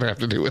question have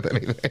to do with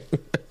anything?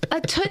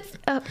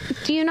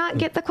 Do you not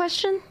get the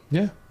question?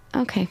 Yeah.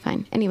 Okay,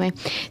 fine. Anyway,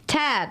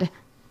 Tad,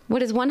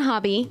 what is one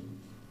hobby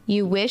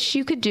you wish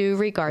you could do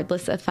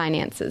regardless of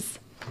finances?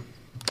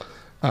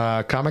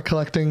 Comic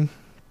collecting,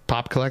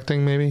 pop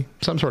collecting, maybe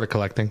some sort of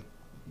collecting.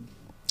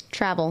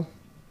 Travel.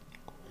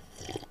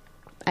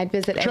 I'd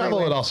visit Travel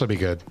everywhere. would also be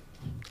good.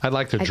 I'd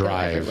like to I'd go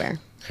drive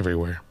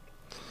everywhere.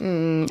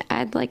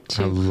 I'd like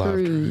to I love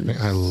cruise.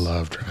 driving. I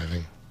love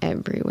driving.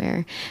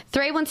 Everywhere.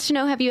 Threy wants to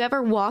know, have you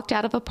ever walked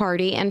out of a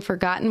party and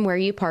forgotten where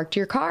you parked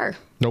your car?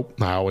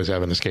 Nope. I always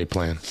have an escape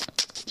plan.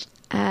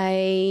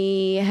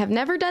 I have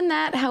never done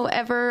that.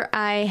 However,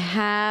 I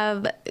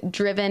have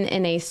driven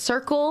in a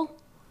circle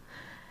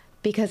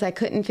because I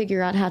couldn't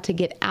figure out how to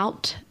get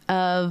out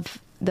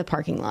of the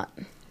parking lot.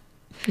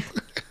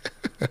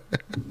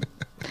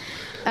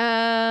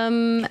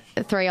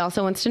 Threy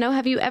also wants to know,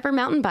 have you ever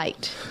mountain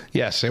biked?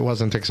 Yes, it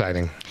wasn't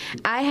exciting.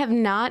 I have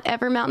not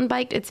ever mountain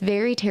biked. It's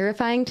very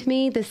terrifying to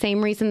me. The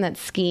same reason that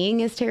skiing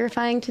is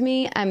terrifying to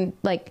me. I'm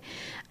like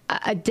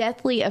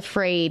deathly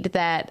afraid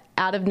that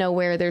out of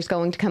nowhere there's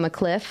going to come a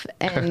cliff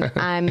and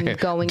I'm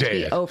going to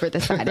be over the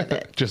side of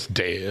it. Just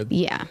dead.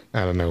 Yeah.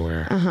 Out of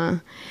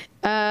nowhere.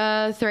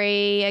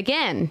 Threy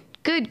again.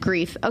 Good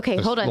grief. Okay,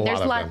 hold on.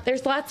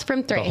 There's lots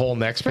from Threy. The whole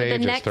next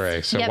page is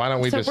Threy. So why don't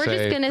we just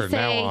say from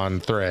now on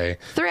Threy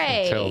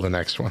until the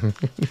next one.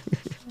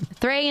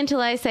 Threy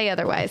until I say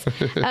otherwise.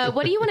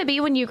 What do you want to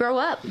be when you grow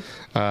up?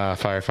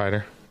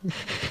 Firefighter.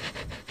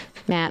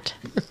 Matt.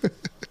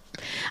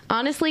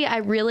 Honestly, I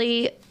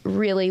really,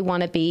 really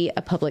want to be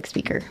a public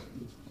speaker.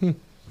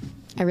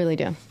 I really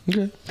do.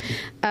 Okay.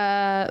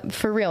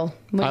 For real.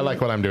 I like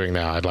what I'm doing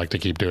now. I'd like to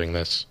keep doing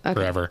this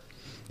forever.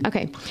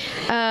 Okay.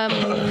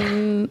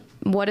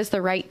 What is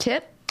the right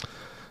tip?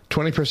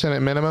 20%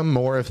 at minimum,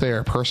 more if they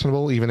are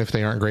personable, even if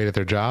they aren't great at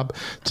their job.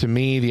 To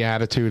me, the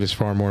attitude is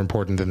far more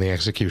important than the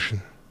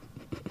execution.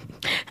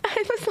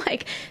 I was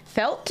like,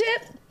 felt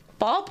tip?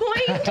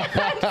 Ballpoint?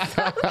 I'm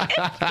so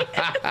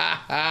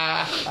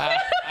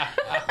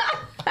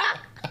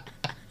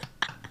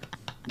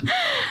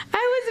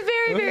I was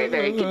very, very,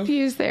 very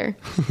confused there.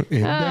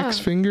 Index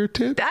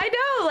fingertip? I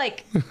know,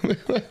 like,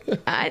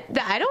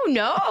 I don't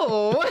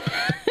know.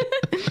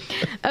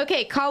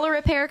 Okay, call a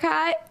repair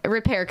guy,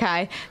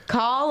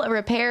 call a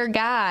repair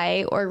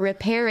guy or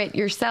repair it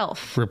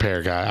yourself.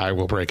 Repair guy, I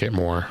will break it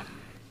more.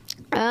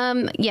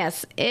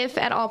 Yes, if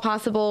at all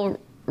possible,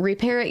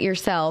 repair it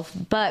yourself,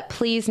 but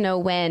please know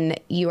when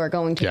you are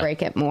going to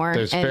break it more.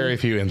 There's very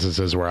few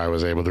instances where I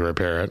was able to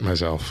repair it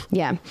myself.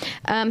 Yeah.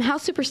 How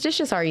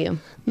superstitious are you?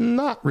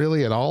 Not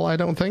really at all, I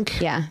don't think.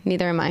 Yeah,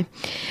 neither am I.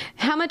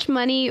 How much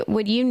money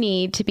would you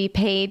need to be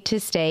paid to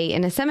stay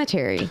in a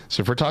cemetery?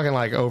 So if we're talking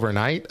like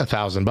overnight,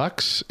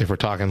 $1,000. If we're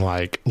talking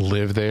like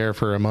live there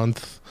for a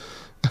month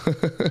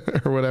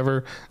or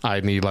whatever,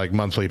 I'd need like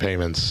monthly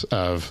payments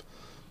of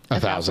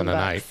 $1,000 a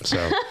night.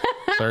 So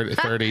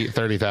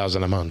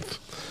 30,000 a month.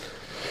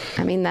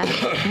 I mean, that's,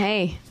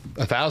 hey.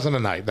 1,000 a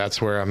night. That's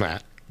where I'm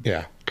at.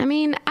 Yeah. I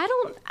mean,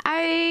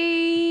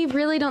 I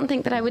really don't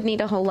think that I would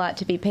need a whole lot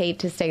to be paid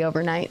to stay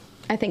overnight.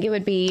 I think it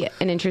would be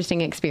an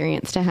interesting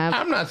experience to have.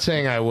 I'm not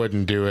saying I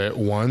wouldn't do it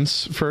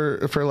once for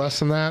less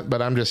than that,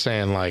 but I'm just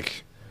saying,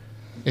 like,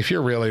 if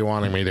you're really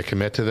wanting me to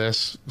commit to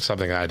this,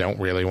 something I don't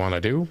really want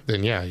to do,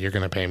 then yeah, you're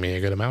going to pay me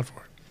a good amount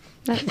for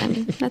it. I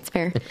mean, that's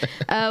fair.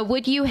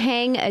 Would you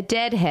hang a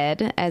dead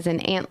head, as in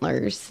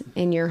antlers,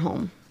 in your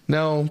home?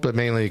 No, but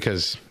mainly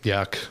because,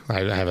 yuck,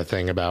 I have a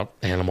thing about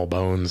animal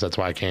bones. That's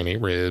why I can't eat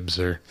ribs,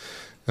 or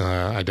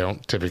I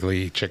don't typically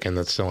eat chicken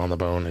that's still on the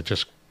bone. It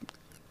just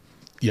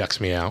yucks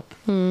me out.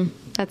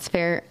 That's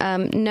fair.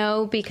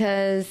 No,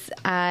 because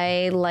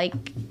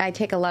I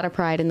take a lot of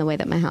pride in the way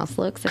that my house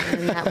looks,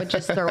 and that would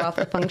just throw off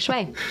the feng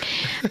shui.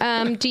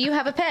 Do you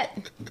have a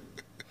pet?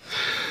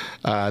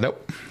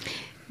 Nope.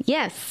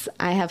 Yes,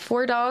 I have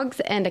 4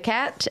 dogs and a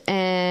cat,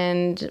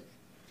 and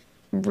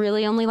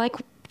really only like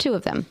 2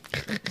 of them.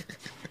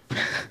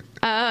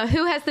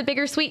 Who has the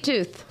bigger sweet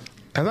tooth?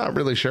 I'm not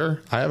really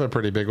sure. I have a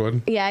pretty big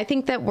one. Yeah, I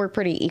think that we're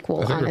pretty equal,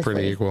 I think honestly. we're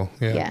pretty equal,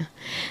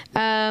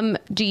 yeah.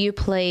 Do you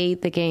play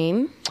the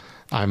game?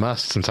 I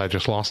must, since I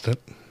just lost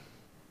it.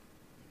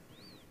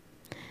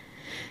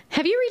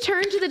 Have you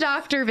returned to the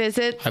doctor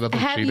visits? I don't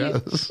think she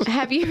does.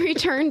 Have you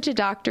returned to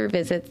doctor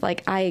visits,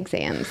 like eye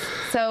exams?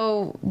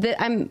 So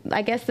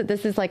I guess that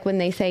this is like when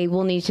they say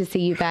we'll need to see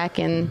you back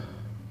in.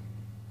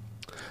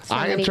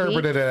 I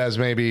interpreted it as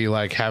maybe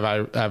like have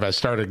I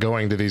started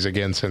going to these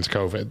again since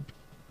COVID?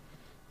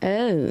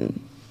 Oh.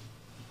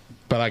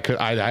 But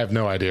I have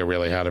no idea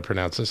really how to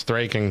pronounce this.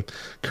 Threy can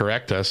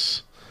correct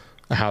us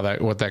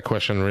what that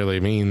question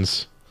really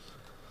means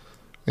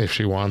if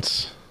she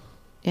wants.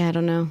 Yeah, I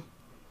don't know.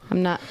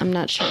 I'm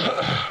not sure.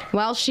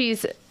 Well,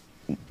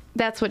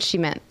 that's what she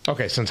meant.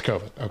 Okay, since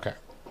COVID. Okay.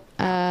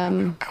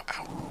 Ow.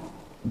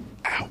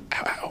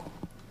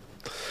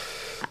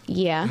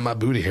 Yeah. My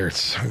booty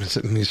hurts. I've been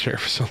sitting in these chairs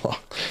for so long.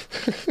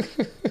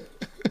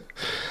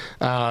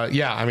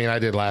 Yeah, I mean, I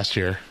did last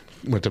year.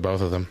 Went to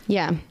both of them.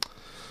 Yeah.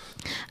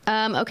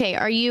 Okay.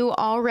 Are you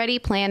already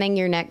planning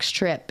your next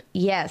trip?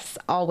 Yes,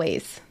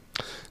 always.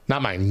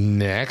 Not my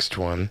next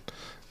one,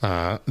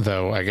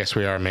 though I guess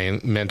we are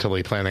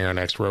mentally planning our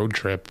next road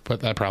trip,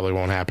 but that probably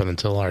won't happen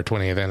until our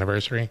 20th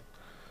anniversary.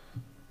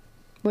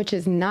 Which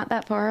is not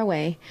that far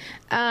away.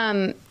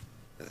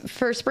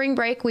 For spring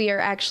break, we are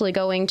actually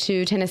going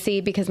to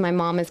Tennessee because my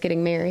mom is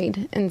getting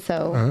married. And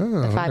so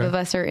the 5 of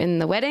us are in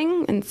the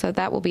wedding. And so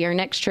that will be our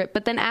next trip.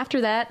 But then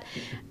after that,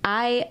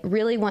 I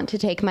really want to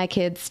take my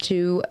kids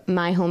to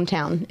my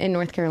hometown in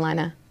North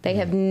Carolina. They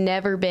have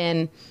never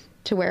been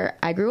to where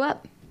I grew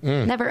up.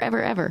 Never,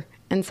 ever, ever.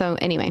 And so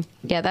anyway,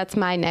 yeah, that's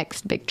my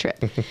next big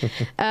trip.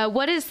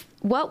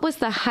 What was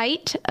the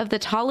height of the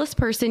tallest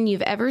person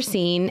you've ever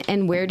seen,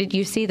 and where did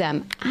you see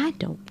them? I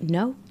don't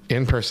know.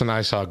 In person,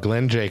 I saw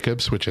Glenn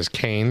Jacobs, which is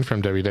Kane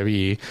from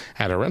WWE,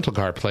 at a rental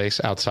car place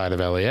outside of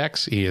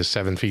LAX. He is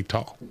 7 feet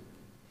tall.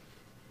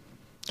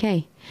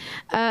 Okay.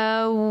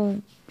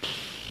 Do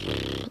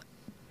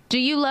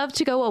you love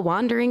to go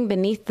a-wandering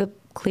beneath the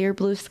clear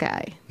blue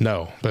sky?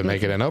 No, but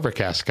make it an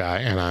overcast sky,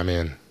 and I'm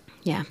in.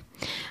 Yeah.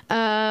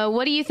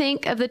 What do you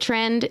think of the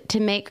trend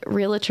to make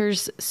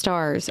realtors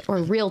stars or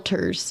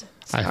realtors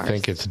stars? I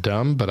think it's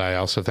dumb, but I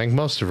also think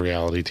most of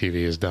reality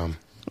TV is dumb.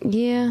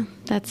 Yeah,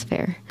 that's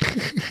fair.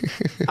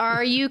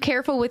 Are you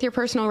careful with your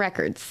personal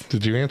records?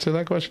 Did you answer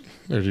that question?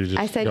 Or did you just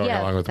I said, go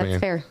yeah, along with that's me?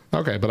 fair.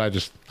 Okay, but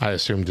I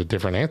assumed a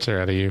different answer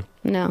out of you.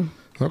 No.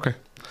 Okay.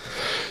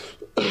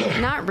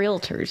 Not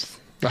realtors.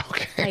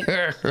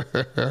 Okay.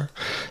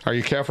 Are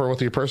you careful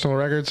with your personal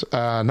records?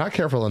 Not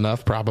careful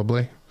enough,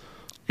 probably.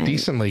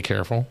 Decently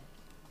careful.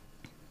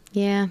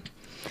 Yeah.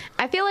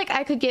 I feel like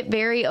I could get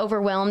very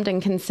overwhelmed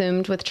and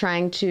consumed with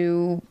trying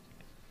to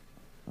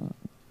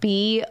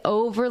be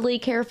overly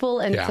careful.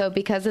 And so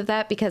because of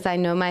that, because I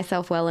know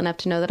myself well enough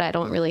to know that I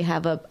don't really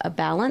have a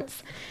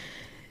balance,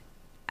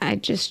 I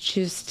just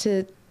choose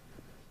to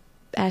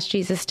ask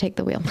Jesus to take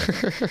the wheel.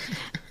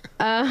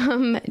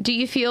 Do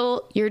you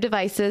feel your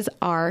devices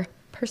are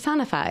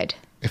personified?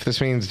 If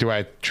this means do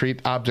I treat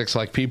objects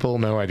like people?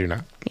 No, I do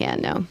not. Yeah,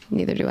 no,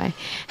 neither do I.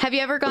 Have you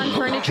ever gone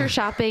furniture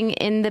shopping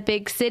in the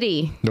big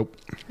city? Nope.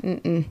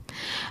 Mm-mm.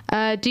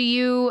 Do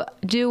you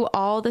do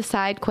all the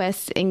side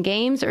quests in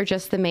games or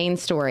just the main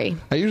story?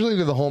 I usually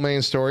do the whole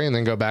main story and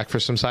then go back for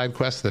some side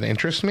quests that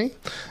interest me.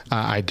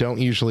 I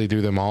don't usually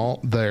do them all.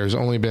 There's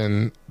only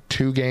been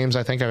 2 games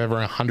I think I've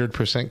ever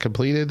 100%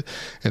 completed,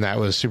 and that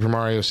was Super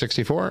Mario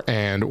 64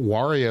 and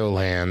Wario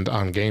Land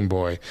on Game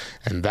Boy,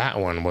 and that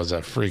one was a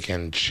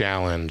freaking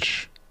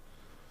challenge.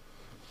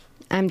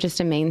 I'm just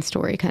a main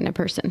story kind of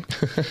person.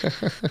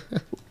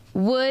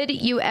 Would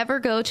you ever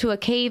go to a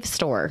cave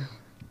store?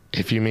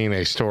 If you mean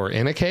a store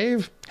in a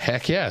cave,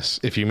 heck yes.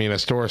 If you mean a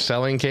store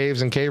selling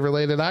caves and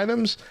cave-related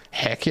items,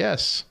 heck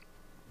yes.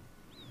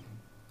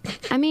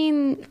 I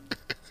mean,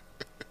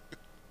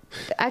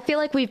 I feel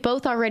like we've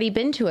both already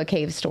been to a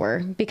cave store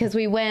because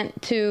we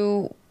went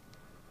to,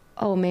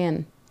 oh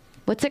man,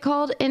 what's it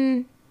called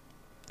in,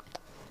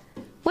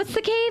 what's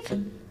the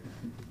cave?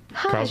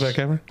 Carlsbad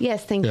Cavern?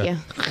 Yes, thank you.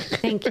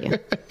 Thank you.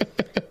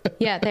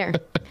 Yeah, there.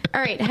 All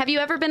right. Have you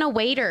ever been a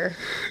waiter?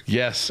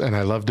 Yes, and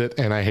I loved it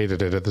and I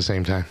hated it at the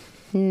same time.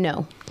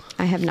 No,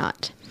 I have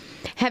not.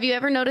 Have you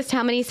ever noticed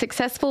how many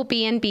successful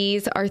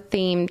B&Bs are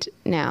themed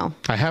now?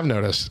 I have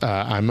noticed.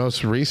 I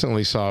most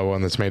recently saw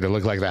one that's made it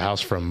look like the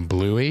house from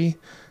Bluey,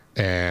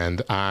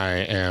 and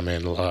I am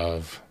in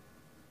love.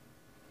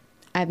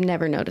 I've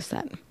never noticed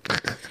that.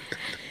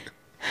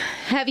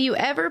 Have you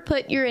ever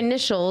put your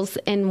initials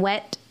in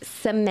wet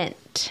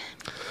cement?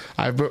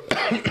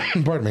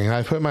 Pardon me.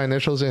 I put my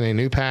initials in a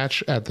new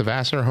patch at the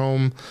Vassar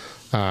home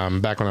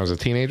back when I was a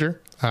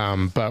teenager.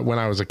 But when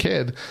I was a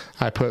kid,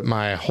 I put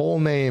my whole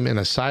name in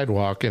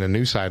a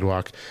new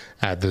sidewalk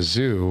at the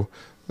zoo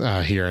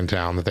here in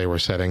town that they were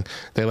setting.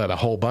 They let a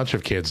whole bunch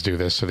of kids do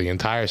this, so the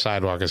entire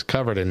sidewalk is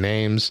covered in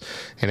names.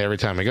 And every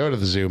time I go to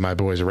the zoo, my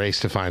boys race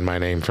to find my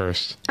name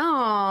first.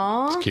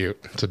 Aww. It's cute.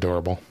 It's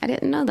adorable. I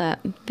didn't know that.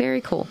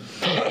 Very cool.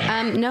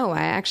 No,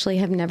 I actually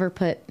have never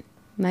put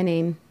my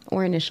name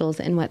or initials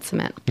in wet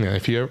cement. Yeah,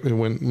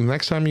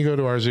 next time you go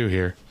to our zoo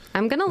here,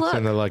 I'm gonna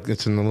look.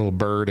 It's in the little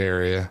bird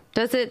area.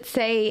 Does it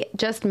say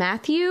just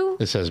Matthew?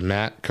 It says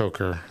Matt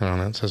Coker on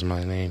it. It says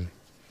my name.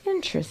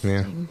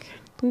 Interesting.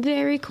 Yeah.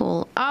 Very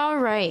cool. All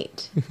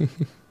right.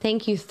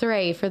 Thank you,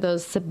 Thray, for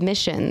those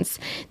submissions.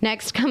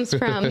 Next comes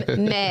from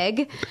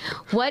Meg.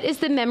 What is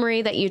the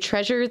memory that you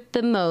treasure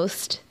the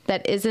most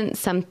that isn't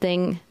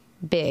something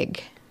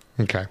big?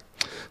 Okay.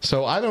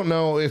 So I don't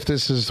know if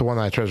this is the one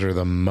I treasure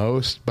the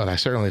most, but I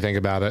certainly think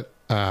about it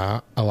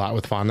a lot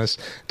with fondness.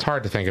 It's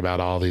hard to think about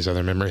all these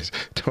other memories.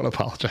 Don't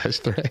apologize,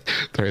 Thray.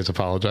 Thray's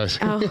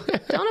apologizing. Oh,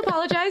 don't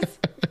apologize.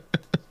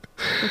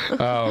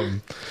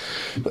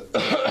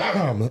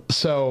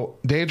 So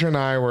Deidre and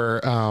I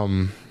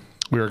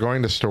we were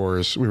going to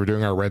stores. We were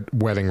doing our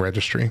wedding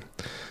registry.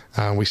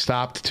 We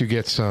stopped to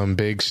get some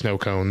big snow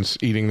cones,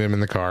 eating them in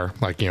the car,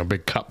 like,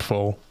 big cup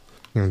full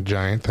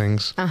giant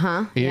things.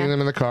 Eating them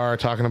in the car,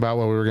 talking about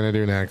what we were going to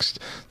do next,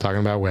 talking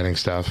about wedding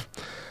stuff.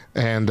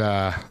 And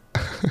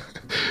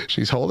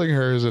she's holding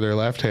hers in her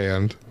left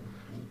hand.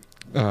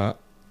 And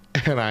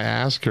I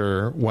ask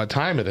her what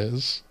time it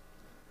is.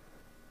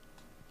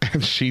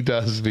 And she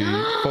does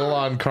the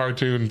full-on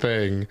cartoon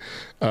thing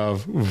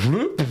of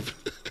whoop,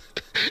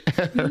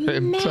 and her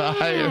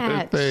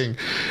entire thing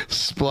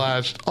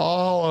splashed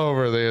all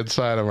over the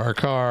inside of our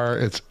car.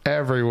 It's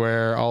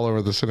everywhere, all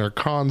over the center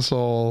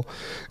console.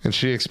 And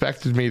she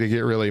expected me to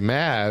get really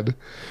mad.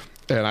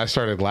 And I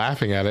started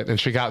laughing at it, and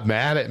she got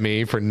mad at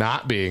me for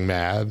not being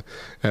mad.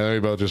 And then we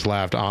both just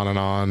laughed on and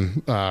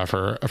on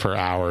for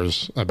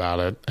hours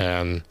about it.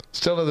 And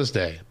still to this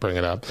day, bring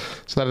it up.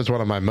 So that is one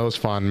of my most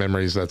fond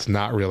memories that's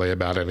not really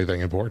about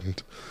anything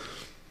important.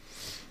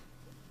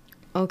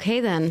 Okay,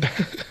 then.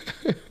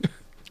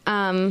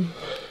 I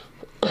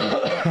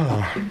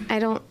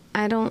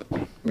don't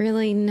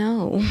really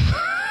know.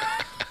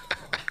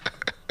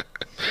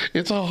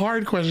 It's a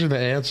hard question to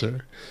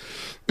answer.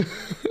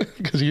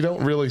 Because you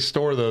don't really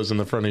store those in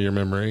the front of your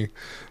memory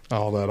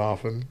all that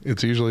often.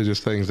 It's usually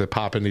just things that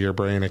pop into your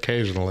brain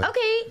occasionally.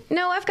 Okay,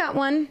 no, I've got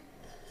one.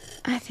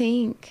 I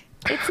think.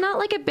 It's not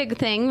like a big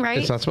thing, right?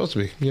 It's not supposed to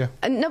be, yeah.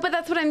 No, but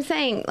that's what I'm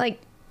saying. Like,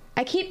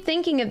 I keep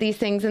thinking of these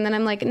things, and then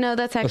I'm like, no,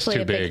 that's actually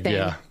too a big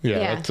thing.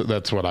 Yeah.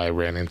 That's what I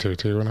ran into,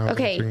 too, when I was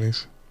watching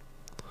these.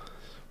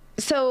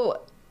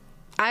 So...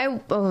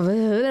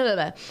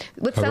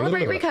 with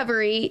Celebrate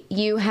Recovery,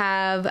 you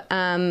have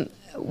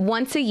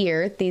once a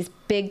year these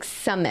big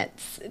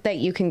summits that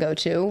you can go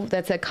to.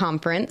 That's a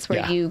conference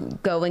where you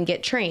go and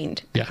get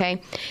trained. Yeah.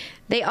 Okay.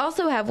 They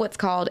also have what's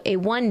called a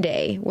one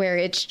day, where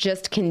it's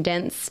just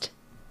condensed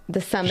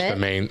the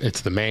summit.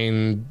 It's the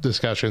main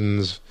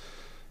discussions,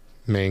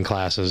 main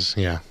classes.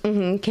 Yeah.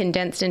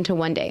 Condensed into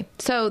one day.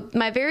 So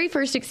my very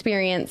first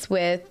experience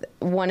with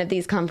one of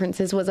these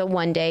conferences was a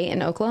one day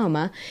in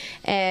Oklahoma.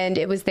 And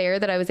it was there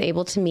that I was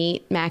able to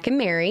meet Mac and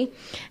Mary.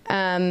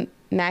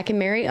 Mac and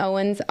Mary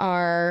Owens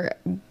are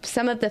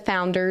some of the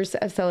founders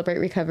of Celebrate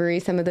Recovery,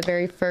 some of the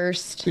very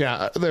first.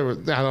 Yeah, I don't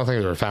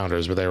think they were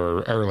founders, but they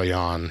were early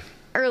on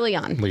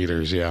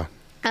leaders. Yeah.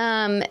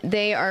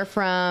 They are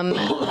from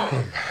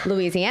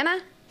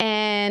Louisiana.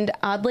 And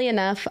oddly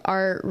enough,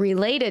 are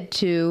related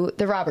to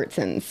the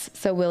Robertsons.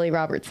 So Willie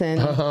Robertson.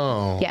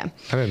 Oh. Yeah.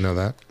 I didn't know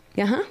that.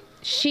 Uh-huh.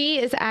 She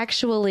is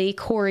actually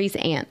Corey's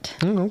aunt.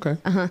 Oh, okay.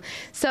 Uh-huh.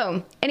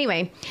 So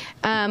anyway,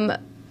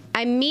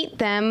 I meet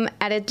them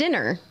at a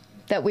dinner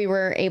that we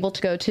were able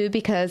to go to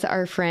because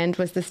our friend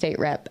was the state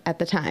rep at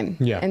the time.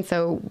 Yeah. And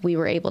so we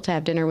were able to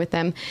have dinner with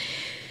them.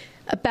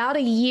 About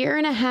a year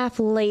and a half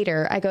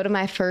later, I go to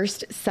my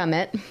first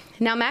summit.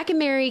 Now, Mac and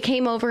Mary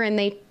came over and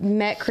they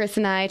met Chris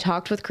and I,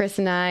 talked with Chris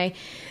and I,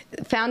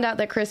 found out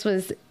that Chris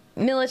was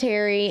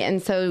military,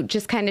 and so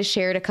just kind of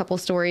shared a couple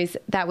stories.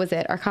 That was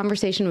it. Our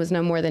conversation was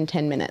no more than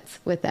 10 minutes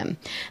with them.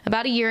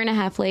 About a year and a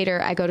half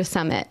later, I go to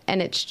Summit,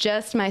 and it's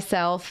just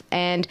myself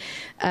and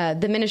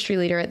the ministry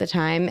leader at the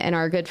time and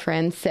our good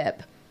friend,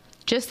 Sip.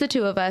 Just the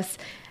two of us.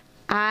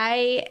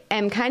 I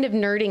am kind of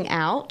nerding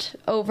out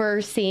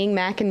over seeing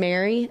Mac and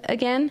Mary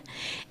again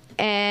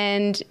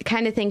and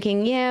kind of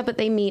thinking, yeah, but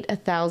they meet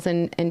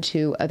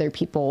 1,002 other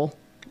people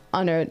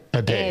on an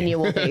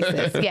annual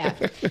basis. Yeah.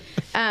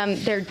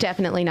 They're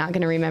definitely not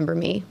going to remember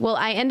me. Well,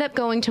 I end up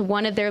going to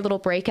one of their little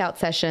breakout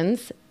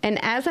sessions.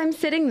 And as I'm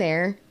sitting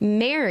there,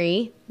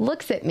 Mary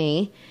looks at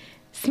me,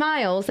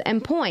 smiles,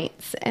 and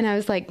points. And I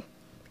was like,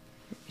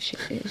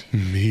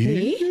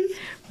 me?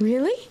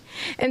 Really?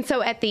 And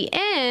so at the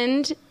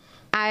end,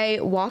 I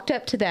walked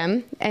up to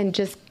them and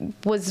just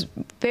was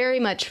very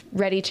much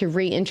ready to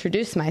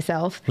reintroduce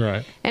myself.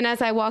 Right. And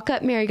as I walk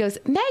up, Mary goes,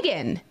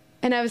 Megan.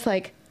 And I was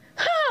like,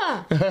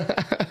 huh,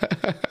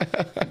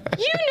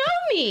 you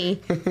know me.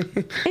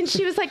 And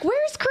she was like,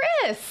 where's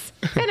Chris?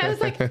 And I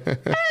was like,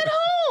 at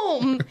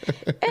home.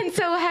 And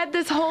so I had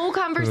this whole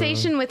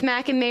conversation with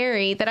Mac and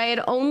Mary that I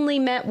had only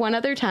met one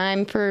other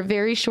time for a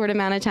very short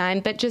amount of time,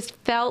 but just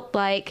felt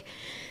like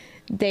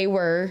they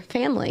were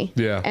family.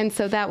 Yeah. And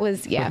so that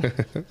was, yeah.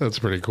 That's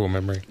a pretty cool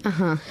memory.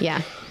 Uh-huh.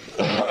 Yeah.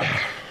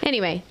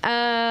 Anyway,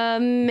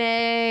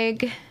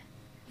 Meg.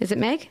 Is it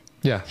Meg?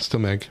 Yeah, still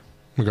Meg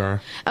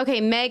Megara.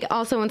 Okay, Meg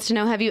also wants to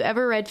know, have you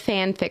ever read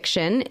fan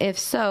fiction? If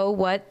so,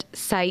 what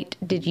site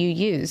did you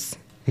use?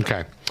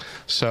 Okay.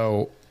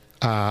 So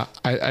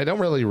I don't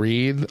really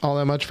read all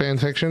that much fan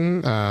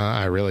fiction.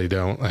 I really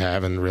don't. I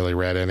haven't really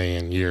read any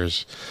in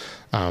years.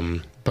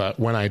 But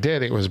when I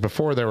did, it was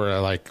before there were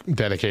like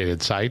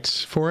dedicated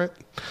sites for it.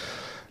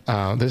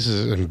 This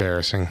is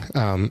embarrassing.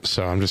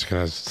 So I'm just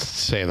going to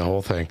say the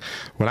whole thing.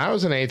 When I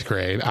was in 8th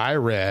grade, I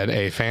read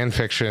a fan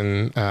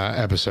fiction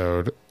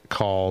episode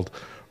called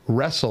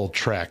Wrestle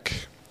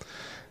Trek.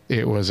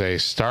 It was a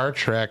Star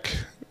Trek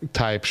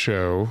type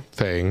show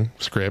thing,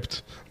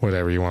 script,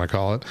 whatever you want to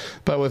call it,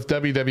 but with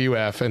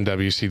WWF and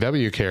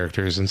WCW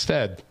characters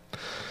instead.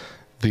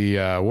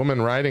 The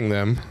woman writing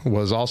them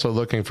was also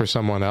looking for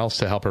someone else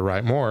to help her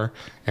write more,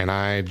 and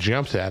I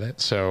jumped at it.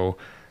 So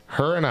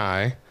her and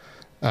I,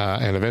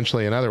 and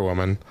eventually another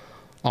woman,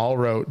 all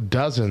wrote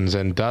dozens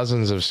and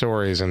dozens of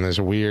stories in this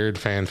weird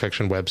fan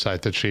fiction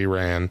website that she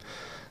ran.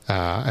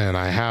 And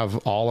I have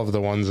all of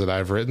the ones that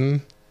I've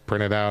written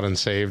printed out and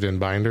saved in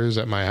binders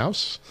at my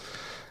house.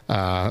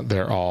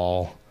 They're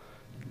all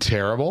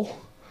terrible,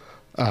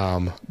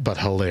 but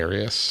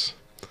hilarious.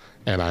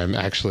 And I'm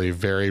actually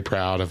very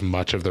proud of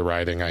much of the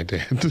writing I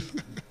did.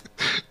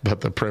 But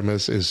the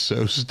premise is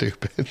so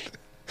stupid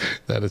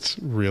that it's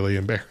really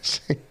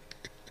embarrassing.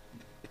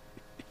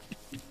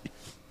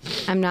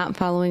 I'm not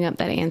following up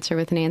that answer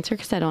with an answer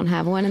because I don't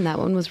have one, and that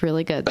one was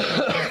really good.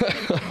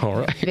 All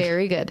right.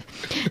 Very good.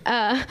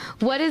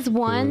 What is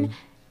one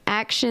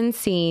action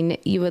scene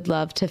you would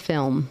love to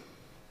film?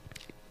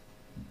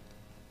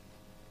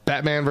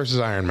 Batman versus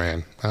Iron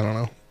Man. I don't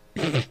know.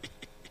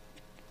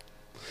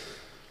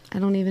 I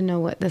don't even know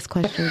what this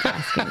question is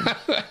asking.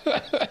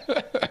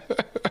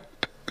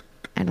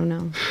 I don't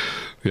know.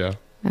 Yeah.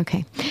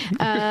 Okay.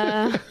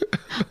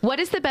 What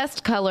is the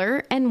best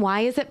color and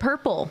why is it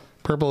purple?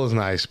 Purple is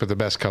nice, but the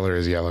best color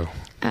is yellow.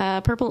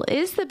 Purple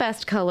is the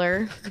best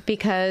color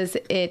because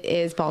it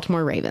is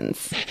Baltimore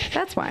Ravens.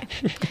 That's why.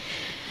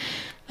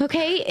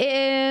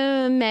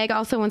 Okay. Meg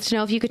also wants to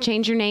know if you could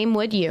change your name,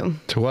 would you?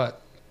 To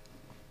what?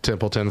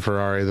 Templeton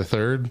Ferrari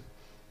III?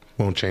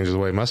 Won't change the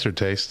way mustard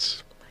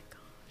tastes. Oh my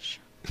gosh.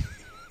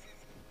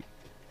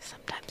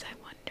 Sometimes I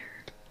wonder.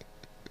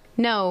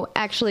 No,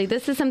 actually,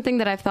 this is something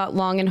that I've thought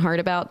long and hard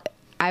about.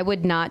 I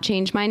would not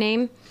change my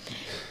name.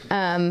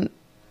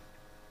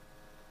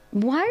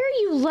 Why are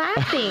you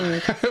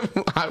laughing?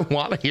 I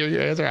want to hear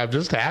your answer. I'm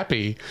just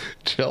happy.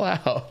 Chill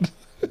out.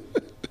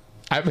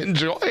 I'm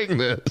enjoying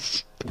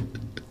this.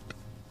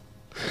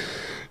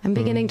 I'm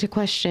beginning to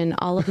question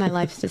all of my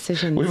life's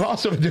decisions. We've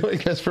also been doing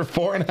this for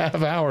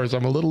 4.5 hours.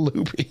 I'm a little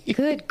loopy.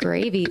 Good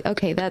gravy.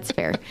 Okay, that's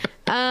fair.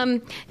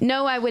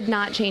 No, I would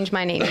not change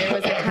my name. There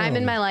was a time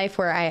in my life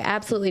where I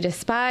absolutely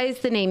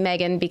despised the name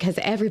Megan because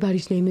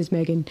everybody's name is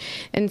Megan.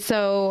 And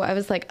so I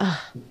was like, ugh,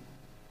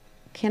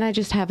 can I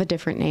just have a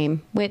different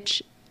name?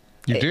 Which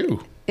you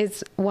do.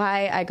 Is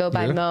why I go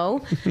by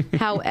Mo.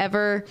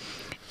 However,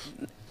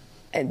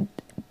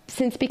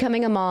 since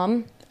becoming a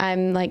mom,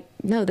 I'm like,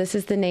 no, this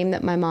is the name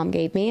that my mom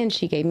gave me, and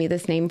she gave me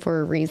this name for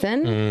a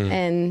reason,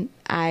 and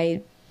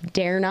I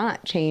dare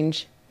not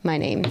change my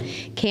name.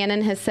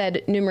 Cannon has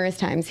said numerous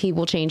times he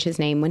will change his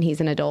name when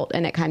he's an adult,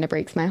 and it kind of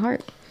breaks my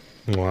heart.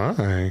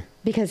 Why?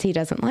 Because he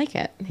doesn't like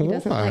it. He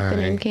doesn't like the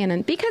name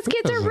Cannon. Because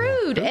kids are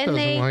rude, and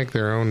they like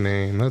their own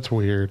name. That's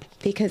weird.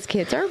 Because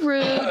kids are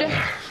rude,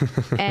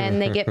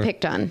 and they get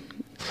picked on.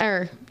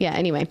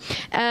 Anyway.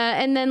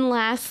 And then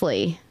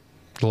lastly,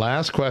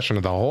 last question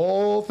of the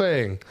whole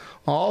thing.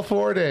 All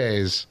 4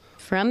 days.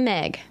 From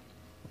Meg.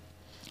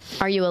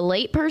 Are you a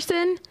late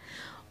person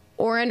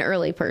or an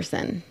early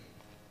person?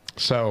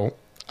 So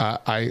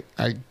I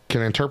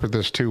can interpret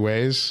this two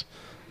ways.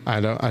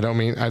 I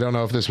don't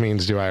know if this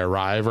means do I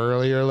arrive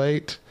early or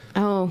late?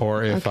 Oh.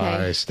 Or if okay.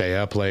 I stay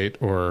up late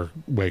or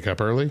wake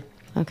up early.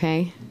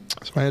 Okay.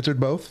 So I answered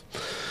both.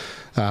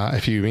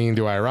 If you mean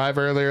do I arrive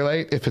early or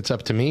late, if it's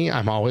up to me,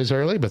 I'm always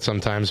early, but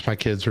sometimes my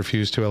kids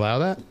refuse to allow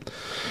that.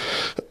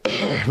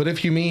 But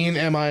if you mean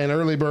am I an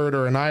early bird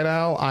or a night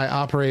owl, I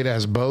operate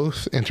as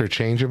both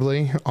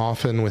interchangeably,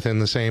 often within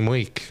the same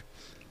week.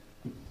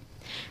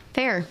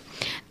 Fair.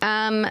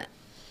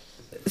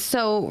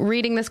 So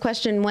reading this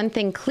question, one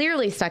thing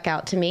clearly stuck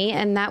out to me,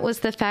 and that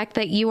was the fact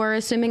that you are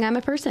assuming I'm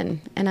a person,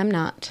 and I'm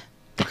not.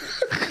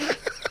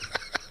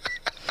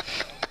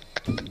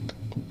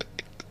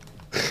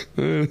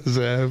 What is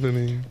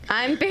happening?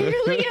 I'm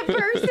barely a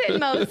person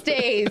most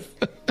days.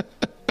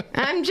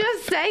 I'm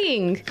just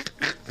saying.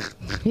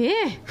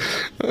 Yeah.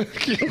 I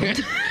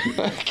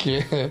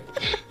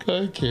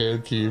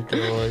can't keep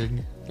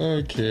going.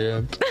 I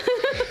can't.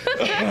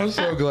 I'm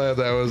so glad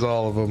that was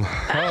all of them.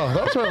 Oh,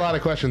 those were a lot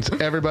of questions.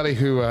 Everybody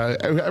who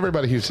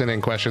sent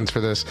in questions for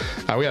this,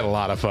 we had a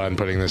lot of fun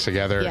putting this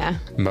together. Yeah.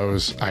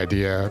 Mo's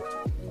idea,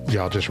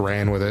 y'all just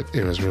ran with it.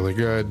 It was really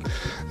good.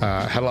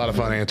 Had a lot of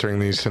fun answering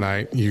these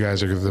tonight. You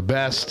guys are the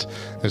best.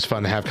 It's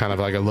fun to have kind of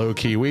like a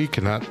low-key week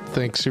and not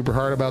think super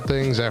hard about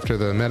things after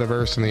the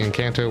metaverse and the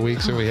Encanto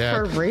weeks that we had.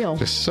 For real.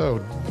 Just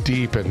so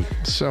deep and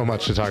so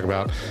much to talk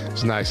about.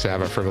 It's nice to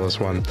have a frivolous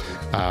one.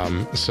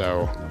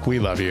 So we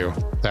love you.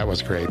 That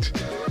was great.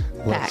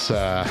 Let's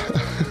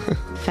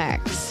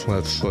Facts.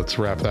 Let's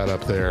wrap that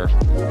up there.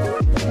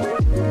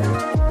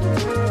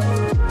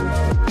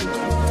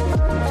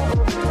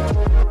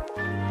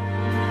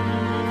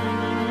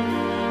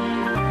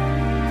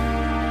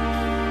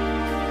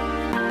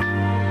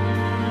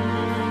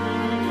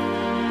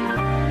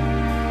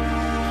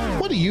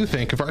 What do you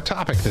think of our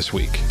topic this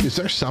week? Is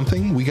there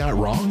something we got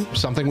wrong?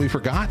 Something we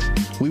forgot?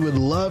 We would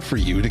love for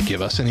you to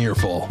give us an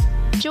earful.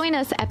 Join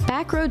us at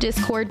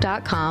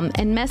backrowdiscord.com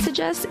and message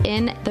us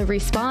in the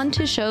Respond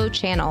to Show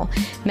channel.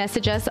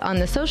 Message us on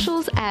the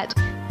socials at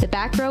the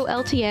Back Row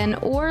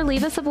LTN or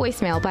leave us a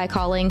voicemail by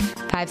calling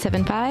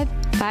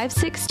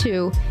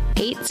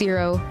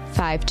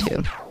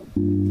 575-562-8052.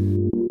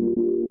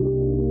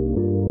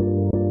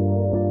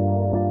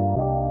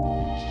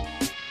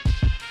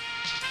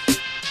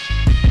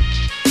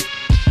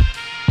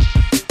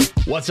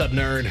 What's up,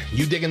 nerd?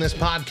 You digging this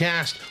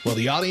podcast? Well,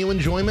 the audio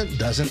enjoyment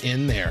doesn't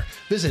end there.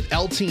 Visit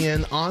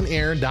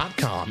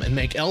LTNOnAir.com and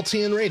make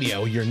LTN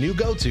Radio your new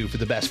go-to for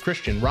the best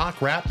Christian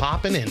rock, rap,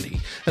 pop, and indie,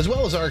 as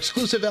well as our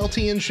exclusive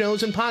LTN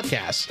shows and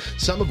podcasts,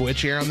 some of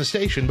which air on the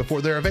station before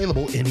they're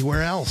available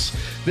anywhere else.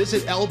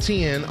 Visit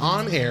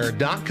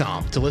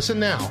LTNOnAir.com to listen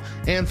now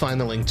and find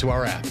the link to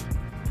our app.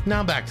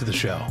 Now back to the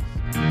show.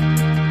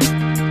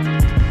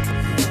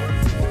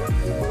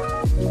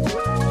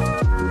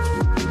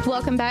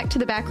 Welcome back to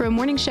the Back Row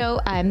Morning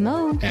Show. I'm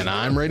Mo. And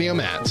I'm Radio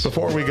Matt.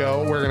 Before we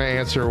go, we're going to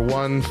answer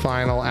one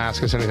final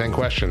Ask Us Anything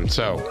question.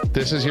 So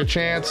this is your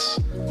chance.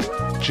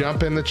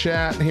 Jump in the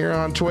chat here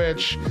on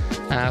Twitch.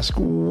 Ask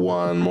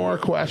one more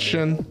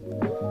question.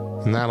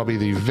 And that'll be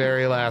the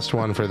very last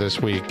one for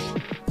this week.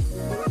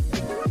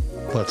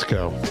 Let's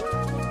go.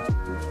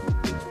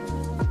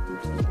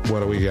 What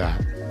do we got?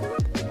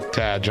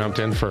 Tad jumped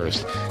in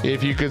first.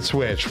 If you could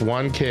switch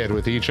one kid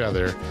with each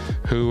other,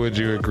 who would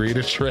you agree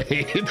to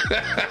trade?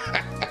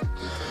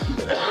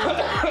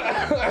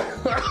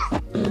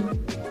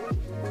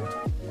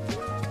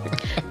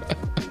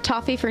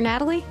 Toffee for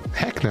Natalie?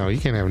 Heck no, you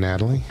can't have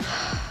Natalie.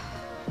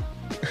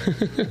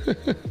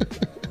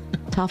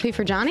 Toffee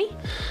for Johnny?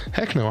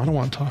 Heck no, I don't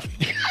want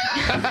toffee.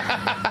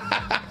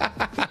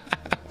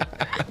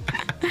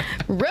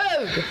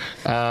 Rogue!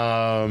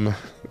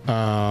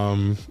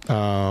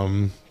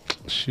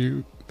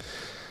 Shoot.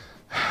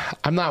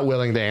 I'm not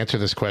willing to answer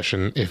this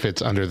question if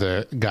it's under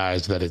the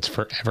guise that it's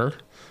forever.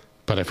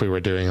 But if we were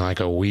doing like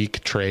a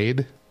week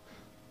trade,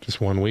 just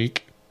 1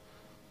 week,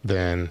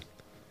 then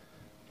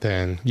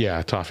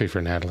yeah, toffee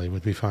for Natalie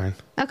would be fine.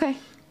 Okay.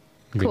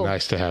 It'd be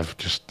nice to have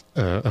just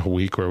a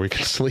week where we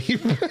can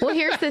sleep. Well,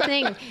 here's the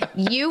thing.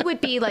 You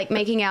would be like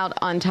making out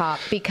on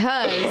top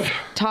because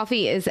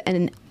Toffee is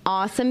an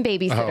awesome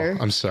babysitter.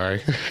 Oh, I'm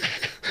sorry.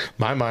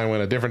 My mind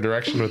went a different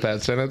direction with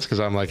that sentence because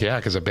I'm like, yeah,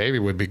 because a baby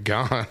would be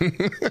gone.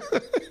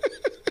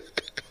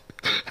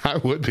 I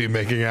would be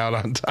making out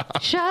on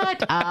top.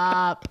 Shut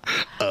up.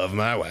 Of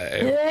my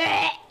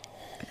way.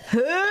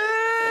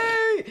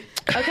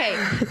 Okay,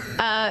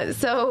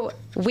 so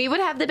we would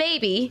have the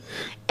baby,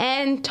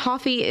 and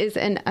Toffee is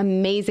an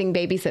amazing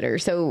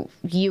babysitter. So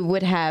you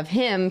would have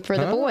him for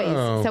the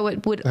boys. So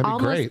it would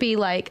almost be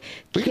like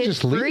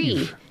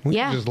kid-free. We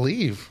could just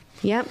leave.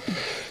 Yep.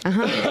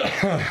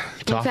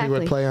 Toffee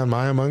would play on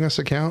my Among Us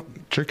account,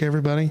 trick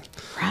everybody.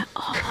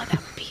 Oh,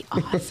 that would be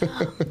awesome.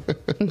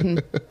 Mm-hmm.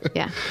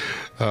 Yeah.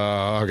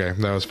 Okay,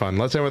 that was fun.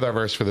 Let's end with our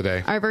verse for the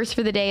day. Our verse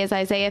for the day is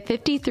Isaiah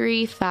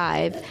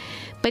 53:5.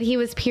 But he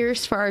was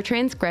pierced for our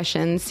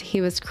transgressions.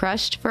 He was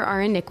crushed for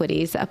our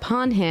iniquities.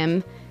 Upon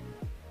him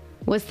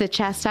was the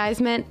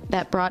chastisement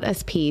that brought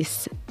us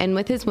peace. And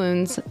with his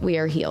wounds, we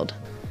are healed.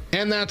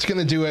 And that's going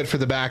to do it for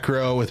the Back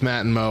Row with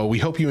Matt and Mo. We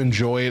hope you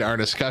enjoyed our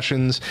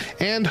discussions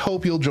and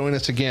hope you'll join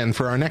us again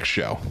for our next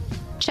show.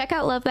 Check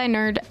out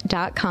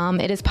lovethynerd.com.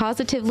 It is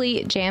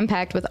positively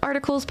jam-packed with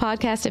articles,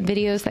 podcasts, and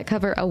videos that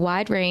cover a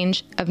wide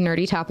range of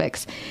nerdy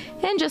topics.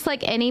 And just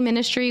like any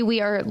ministry, we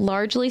are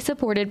largely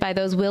supported by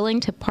those willing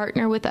to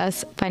partner with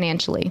us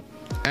financially.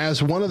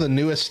 As one of the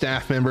newest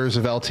staff members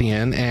of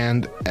LTN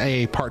and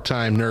a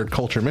part-time nerd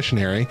culture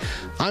missionary,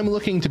 I'm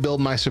looking to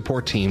build my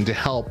support team to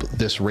help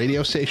this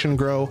radio station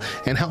grow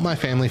and help my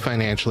family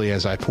financially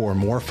as I pour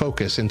more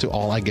focus into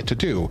all I get to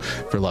do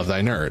for Love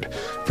Thy Nerd.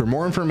 For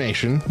more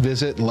information,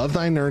 visit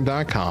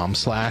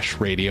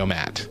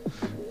lovethynerd.com/radiomat.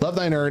 Love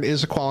Thy Nerd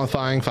is a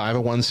qualifying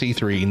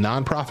 501c3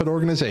 nonprofit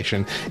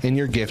organization, and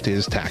your gift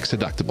is tax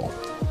deductible.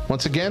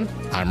 Once again,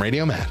 I'm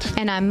Radio Matt.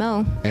 And I'm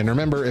Mo. And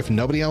remember, if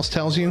nobody else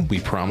tells you, we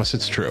promise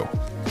it's true.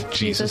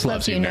 Jesus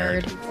loves you,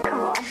 nerd.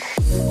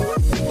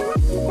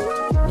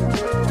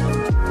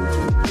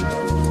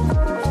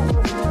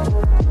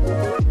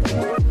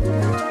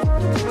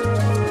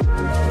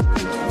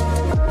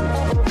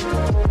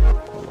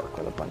 Work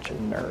with a bunch of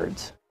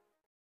nerds.